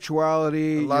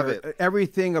spirituality,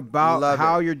 everything about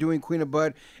how you're doing Queen of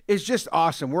Bud is just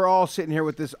awesome. We're all sitting here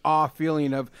with this awe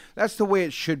feeling of that's the way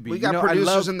it should be. We got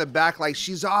producers in the back like,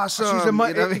 she's awesome. People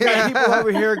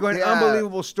over here going,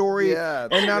 unbelievable story. Yeah,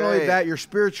 and not only that, your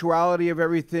spirituality of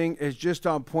everything is just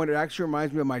on point. It actually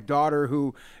reminds me of my daughter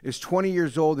who is 20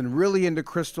 years old and really into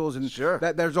crystals. And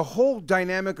that there's a whole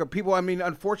dynamic of people, I mean,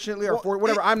 unfortunately,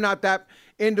 I'm not that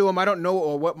into them. I don't know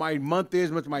what my month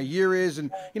is, what my year is,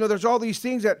 and there's all these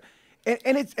things that,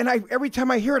 and every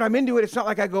time I hear it, I'm into it. It's not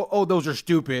like I go, oh, those are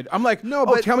stupid. I'm like, no,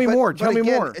 but tell me more. Tell me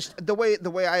more. The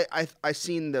way I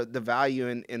seen the value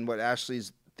in what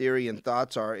Ashley's theory and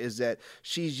thoughts are is that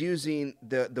she's using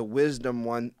the wisdom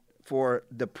one for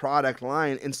the product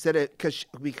line instead of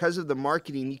because of the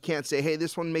marketing. You can't say, hey,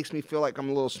 this one makes me feel like I'm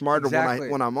a little smarter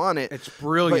when I'm on it. It's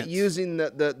brilliant. But using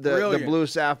the blue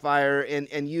sapphire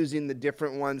and using the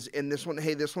different ones, and this one,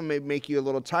 hey, this one may make you a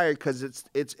little tired because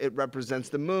it represents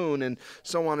the moon and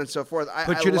so on and so forth.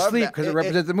 Put you to sleep because it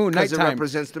represents the moon. Because nighttime. It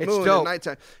represents the moon at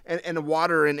nighttime and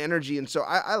water and energy. And so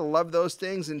I love those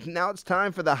things. And now it's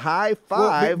time for the high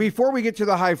five. Well, before we get to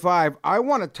the high five, I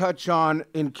want to touch on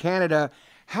in Canada.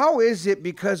 How is it?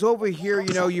 Because over here,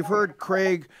 you've heard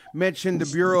Craig mention the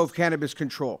Bureau of Cannabis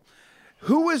Control.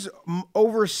 Who is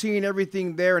overseeing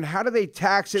everything there, and how do they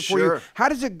tax it for you? How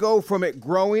does it go from it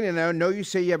growing, and I know you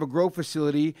say you have a grow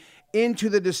facility, into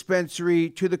the dispensary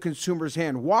to the consumer's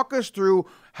hand? Walk us through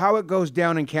how it goes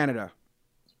down in Canada.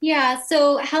 Yeah,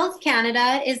 so Health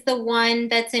Canada is the one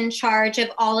that's in charge of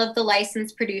all of the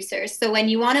licensed producers. So when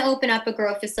you want to open up a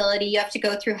grow facility, you have to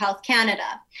go through Health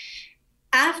Canada.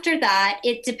 After that,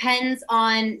 it depends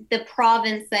on the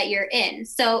province that you're in.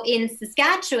 So in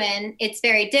Saskatchewan, it's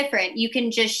very different. You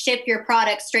can just ship your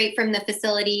product straight from the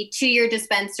facility to your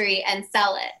dispensary and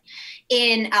sell it.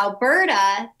 In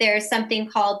Alberta, there's something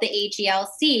called the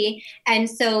AGLC. And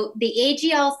so the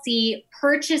AGLC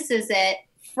purchases it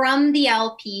from the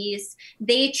LPs.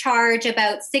 They charge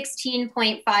about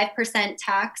 16.5%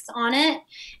 tax on it.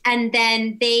 And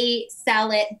then they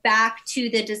sell it back to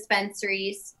the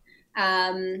dispensaries.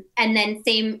 And then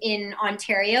same in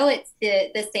Ontario, it's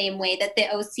the same way that the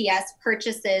OCS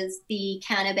purchases the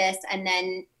cannabis and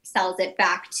then sells it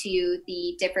back to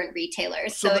the different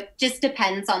retailers. So it just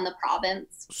depends on the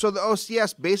province. So the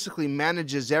OCS basically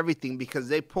manages everything because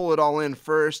they pull it all in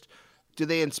first. Do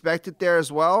they inspect it there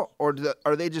as well, or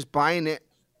are they just buying it?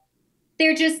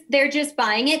 They're just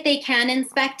buying it. They can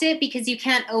inspect it because you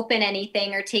can't open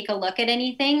anything or take a look at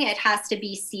anything. It has to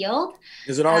be sealed.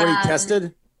 Is it already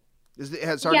tested?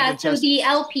 So the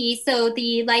LP, so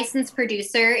the licensed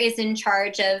producer is in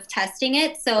charge of testing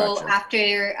it. So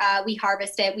after we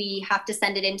harvest it, we have to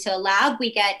send it into a lab.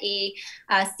 We get a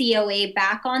COA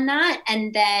back on that,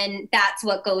 and then that's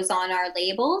what goes on our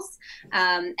labels.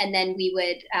 And then we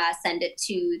would send it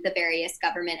to the various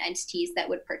government entities that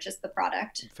would purchase the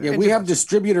product. Yeah, we have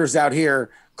distributors out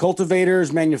here,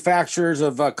 cultivators, manufacturers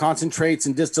of concentrates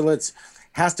and distillates,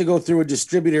 has to go through a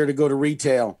distributor to go to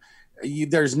retail.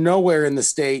 There's nowhere in the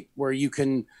state where you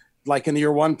can, like in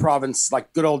your one province,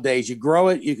 like good old days, you grow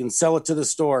it, you can sell it to the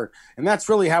store. And that's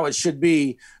really how it should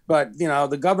be. But,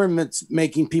 the government's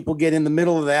making people get in the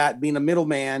middle of that, being a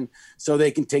middleman, so they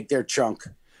can take their chunk.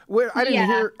 Well, I didn't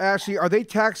hear, Ashley, are they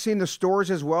taxing the stores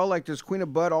as well? Like, does Queen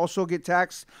of Bud also get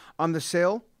taxed on the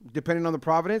sale, depending on the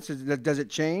province? Does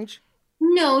it change?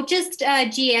 No, just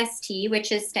GST,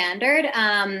 which is standard,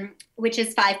 which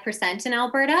is 5% in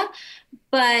Alberta.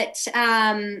 But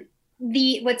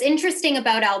what's interesting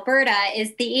about Alberta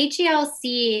is the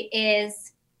AGLC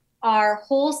is our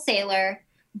wholesaler,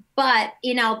 but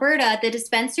in Alberta, the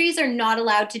dispensaries are not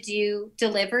allowed to do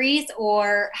deliveries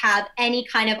or have any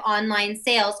kind of online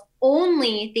sales.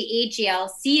 Only the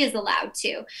AGLC is allowed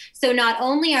to. So not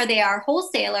only are they our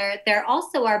wholesaler, they're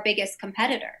also our biggest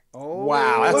competitor. Oh,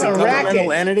 wow. That's What a a governmental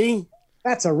racket. entity?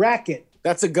 That's a racket.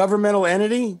 That's a governmental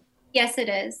entity? Yes, it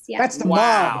is. Yeah. That's the mob.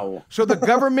 Wow. So the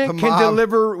government The can mob.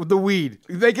 deliver the weed.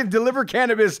 They can deliver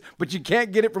cannabis, but you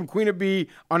can't get it from Queen of Bee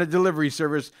on a delivery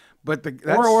service. But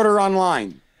Or order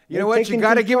online. You know They're what? You taking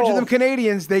got to give it to control. them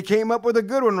Canadians. They came up with a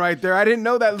good one right there. I didn't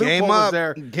know that loophole Game was up.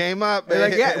 there. Game up. They're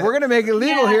like, yeah, we're gonna make it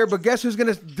legal Yeah. here, but guess who's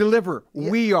gonna deliver?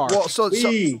 We are. Well, so But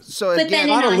again, then in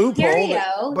not a loophole,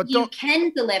 Ontario, but you don't-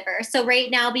 can deliver. So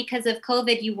right now, because of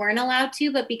COVID, you weren't allowed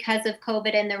to, but because of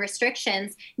COVID and the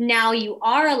restrictions, now you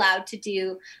are allowed to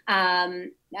do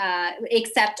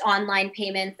accept online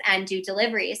payments and do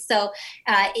deliveries. So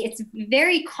it's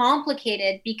very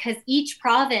complicated because each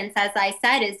province, as I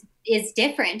said, is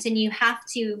different, and you have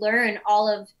to learn all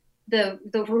of the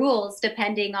rules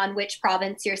depending on which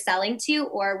province you're selling to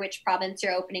or which province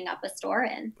you're opening up a store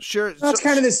in. sure. Well, it's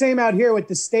kind of the same out here with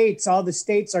the states. All the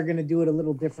states are going to do it a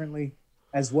little differently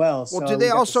as well. Well, So do we they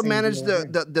got the also same manage deal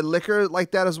the, here. the liquor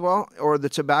like that as well, or the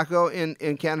tobacco in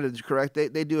Canada? Correct?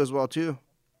 They do as well too.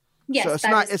 Yes, so it's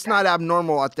that not is it's not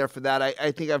abnormal out there for that.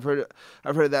 I think I've heard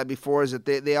that before. Is that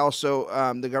they also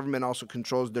the government also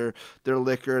controls their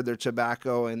liquor, their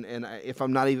tobacco, and if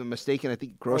I'm not even mistaken, I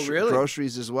think really?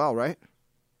 groceries as well, right?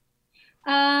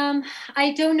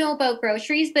 I don't know about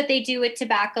groceries, but they do with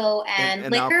tobacco and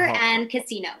And liquor alcohol. and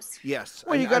casinos. Yes.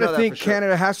 well, you I got know to that think for sure.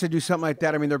 Canada has to do something like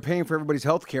that. I mean, they're paying for everybody's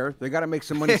health care. They got to make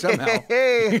some money somehow.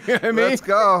 Hey, You know what I mean? let's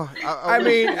go. I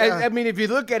mean, if you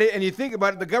look at it and you think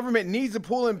about it, the government needs to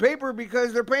pull in paper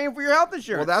because they're paying for your health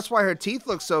insurance. well, that's why her teeth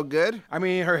look so good. I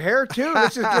mean, her hair too.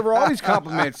 Let's just give her all these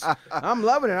compliments. I'm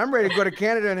loving it. I'm ready to go to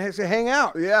Canada and hang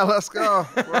out. Yeah, let's go.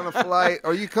 We're on a flight,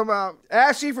 or you come out.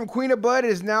 Ashley from Queen of Bud,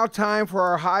 it is now time for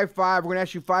our high five. We're going to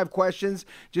ask you 5 questions.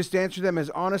 Just answer them as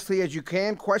honestly as you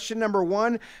can. Question number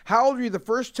 1, how old were you the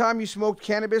first time you smoked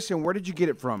cannabis, and where did you get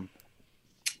it from?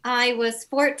 I was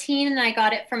 14 and I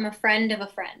got it from a friend of a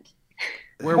friend.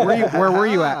 Where were you? Where were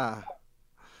you at? Ah.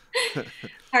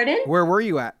 Pardon? Where were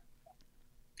you at?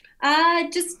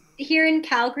 Just here in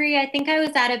Calgary. I think I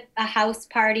was at a house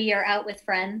party or out with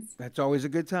friends. That's always a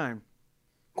good time.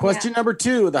 Question number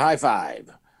 2 of the high five.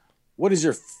 What is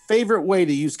your favorite way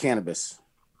to use cannabis?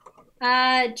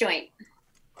 Joint.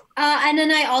 And then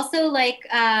I also like,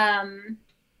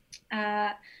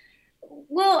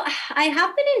 well, I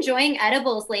have been enjoying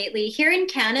edibles lately. Here in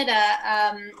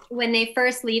Canada, when they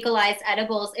first legalized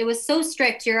edibles, it was so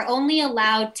strict. You're only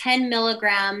allowed 10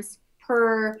 milligrams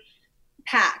per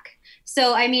pack.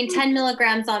 So, I mean, 10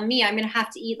 milligrams on me, I'm going to have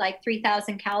to eat like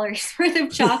 3,000 calories worth of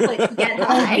chocolate to get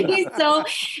high. So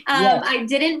I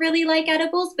didn't really like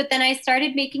edibles, but then I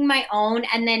started making my own.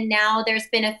 And then now there's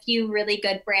been a few really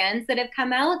good brands that have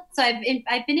come out. So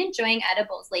I've been enjoying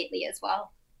edibles lately as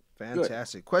well.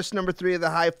 Fantastic. Question number 3 of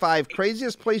the high five.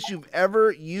 Craziest place you've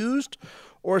ever used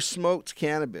or smoked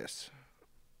cannabis?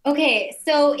 Okay,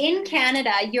 so in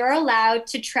Canada, you're allowed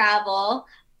to travel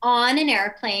on an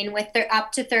airplane with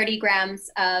up to 30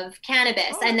 grams of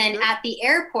cannabis. And then at the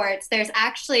airports, there's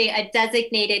actually a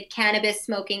designated cannabis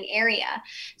smoking area.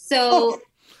 So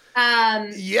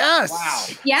yes. Wow.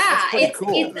 yeah, pretty cool.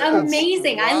 it's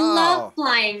amazing. I Wow. love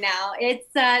flying now. It's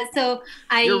so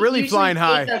I You're really usually flying take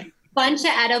high. a bunch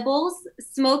of edibles,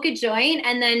 smoke a joint,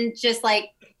 and then just like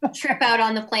trip out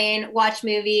on the plane, watch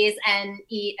movies, and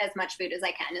eat as much food as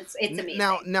I can. It's amazing.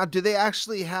 Now, do they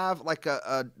actually have like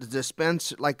a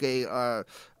dispense, like a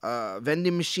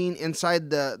vending machine inside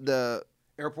the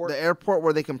airport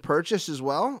where they can purchase as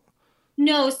well?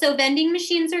 No, so vending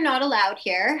machines are not allowed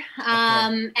here.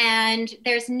 And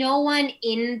there's no one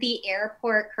in the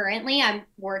airport currently. I'm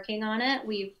working on it.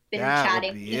 We've been That would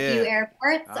chatting be with a few it.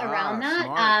 airports around that.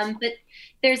 smart. But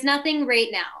there's nothing right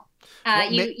now.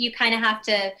 Well, You kind of have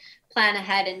to plan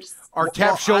ahead and just Or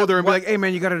tap shoulder and be like, hey,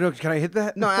 man, you got to do, can I hit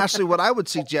that? No, Ashley, what I would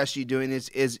suggest you doing is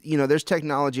there's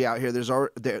technology out here.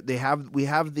 We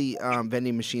have the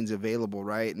vending machines available,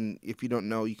 right? And if you don't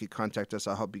know, you could contact us.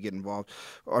 I'll help you get involved,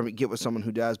 or get with someone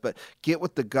who does. But get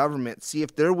with the government, see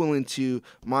if they're willing to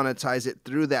monetize it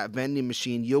through that vending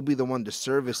machine. You'll be the one to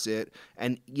service it,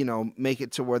 and make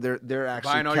it to where they're actually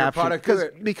Buying all your capturing- product to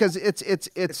it. because it's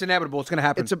It's inevitable. It's going to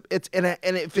happen.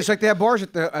 and it Just like they have bars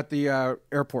at the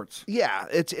airports. course. Yeah,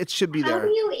 it should be How there. do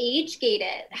you age gate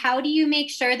it? How do you make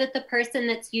sure that the person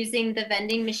that's using the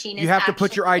vending machine is You have to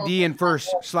put your ID in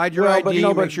first. Slide your Well, but ID, no,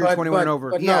 make but- sure you're but- 21 and but- over.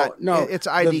 but Yeah, no, it's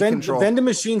ID the control. The vending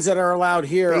machines that are allowed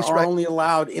here Face are rec- only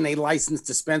allowed in a licensed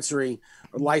dispensary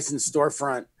or licensed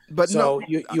storefront. But so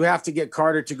no- you have to get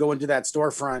Carter to go into that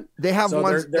storefront. They have So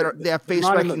ones they're- they have face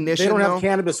not in the- recognition. they don't though. have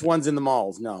cannabis ones in the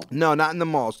malls. No. No, not in the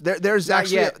malls. There's Not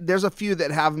actually yet. there's a few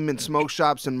that have them in smoke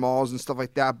shops and malls and stuff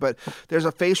like that. But there's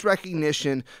a face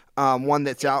recognition one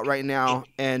that's out right now,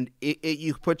 and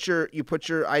you put your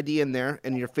ID in there,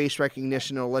 and your face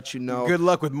recognition will let you know. Good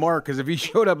luck with Mark, because if he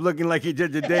showed up looking like he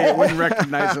did today, I wouldn't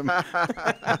recognize him.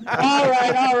 All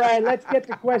right. Let's get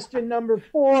to question number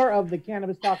 4 of the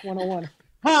Cannabis Talk 101.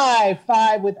 High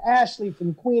five with Ashley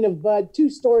from Queen of Bud, 2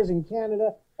 stores in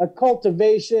Canada, a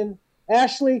cultivation.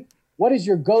 Ashley, what is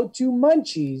your go-to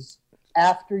munchies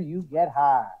after you get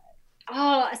high?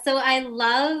 Oh, so I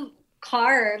love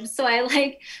carbs. So I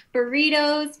like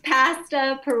burritos,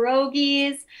 pasta,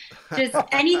 pierogies, just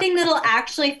anything that'll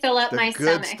actually fill up the my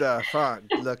good stomach. stuff, huh?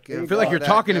 I feel like you're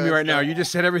talking to me right now. You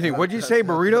just said everything. What'd you say,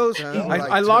 burritos?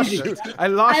 I lost you. I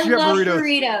lost I you at love burritos.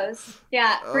 burritos.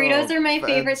 Yeah, burritos are my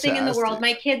favorite thing in the world. fantastic.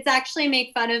 My kids actually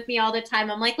make fun of me all the time.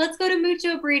 I'm like, let's go to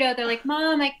Mucho Burrito. They're like,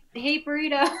 Mom, I hate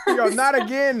burritos. Yo, not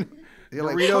again. You're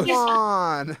like, Burritos. come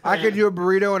on. I could do a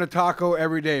burrito and a taco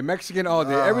every day. Mexican all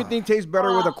day. Everything tastes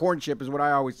better with a corn chip is what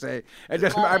I always say.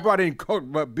 I brought in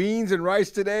beans and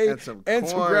rice today And some some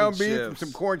corn ground beef and chips.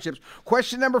 some corn chips.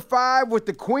 Question number 5 with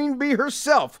the queen bee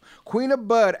herself, Queen of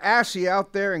Bud, Ashley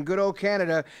out there in good old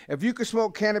Canada. If you could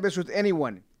smoke cannabis with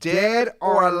anyone, dead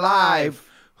or alive,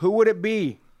 who would it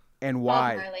be and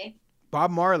why? Bob Marley.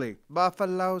 Bob Marley.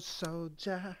 Buffalo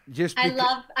Soldier. Just I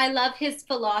love his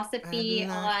philosophy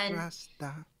on,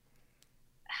 Rasta.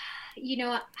 you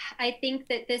know, I think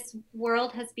that this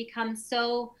world has become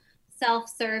so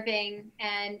self-serving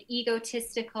and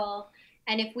egotistical,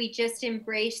 and if we just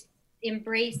embraced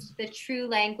the true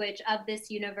language of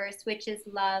this universe, which is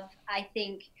love, I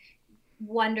think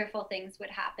wonderful things would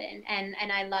happen. And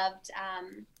I loved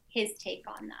his take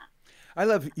on that. I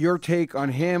love your take on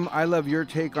him. I love your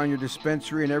take on your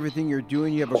dispensary and everything you're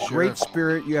doing. You have a great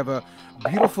spirit. You have a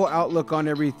beautiful outlook on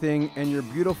everything, and you're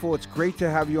beautiful. It's great to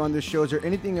have you on this show. Is there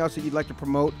anything else that you'd like to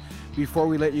promote before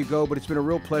we let you go? But it's been a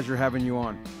real pleasure having you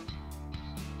on.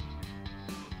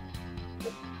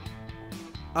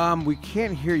 We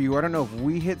can't hear you. I don't know if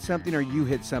we hit something or you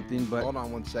hit something, but Hold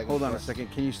on one second. hold on a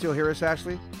second. Can you still hear us,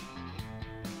 Ashley?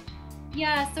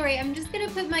 Yeah, sorry, I'm just going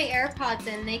to put my AirPods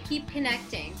in. They keep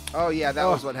connecting. Oh yeah, that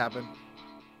was what happened.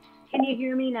 Can you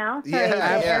hear me now? Sorry,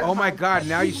 Yeah. Oh my God!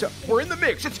 Now you. We're in the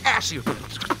mix. It's Ashley.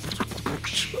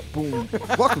 Boom.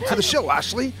 Welcome to the show,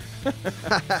 Ashley. No,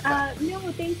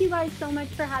 thank you guys so much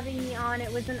for having me on.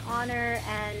 It was an honor,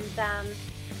 and yeah.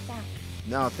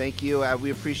 No, thank you.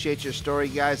 We appreciate your story,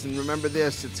 guys. And remember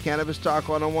this, it's Cannabis Talk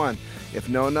 101. If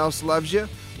no one else loves you,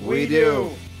 we do.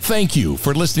 Thank you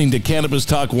for listening to Cannabis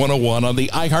Talk 101 on the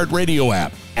iHeartRadio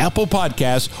app, Apple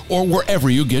Podcasts, or wherever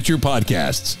you get your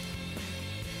podcasts.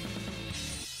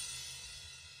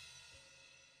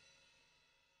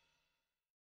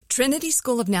 Trinity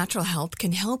School of Natural Health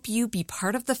can help you be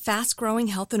part of the fast-growing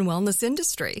health and wellness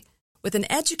industry. With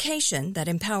an education that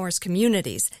empowers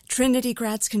communities, Trinity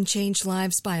grads can change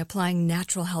lives by applying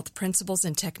natural health principles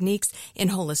and techniques in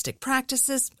holistic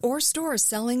practices or stores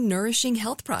selling nourishing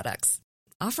health products.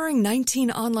 Offering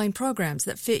 19 online programs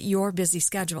that fit your busy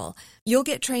schedule, you'll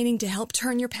get training to help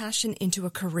turn your passion into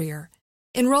a career.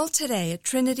 Enroll today at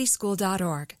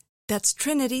trinityschool.org. That's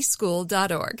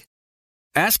trinityschool.org.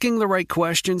 Asking the right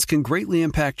questions can greatly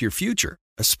impact your future,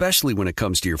 especially when it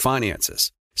comes to your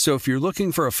finances. So if you're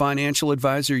looking for a financial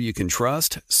advisor you can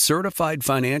trust, certified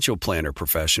financial planner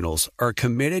professionals are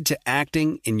committed to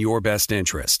acting in your best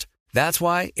interest. That's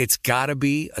why it's got to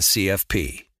be a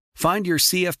CFP. Find your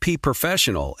CFP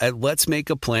professional at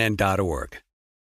letsmakeaplan.org.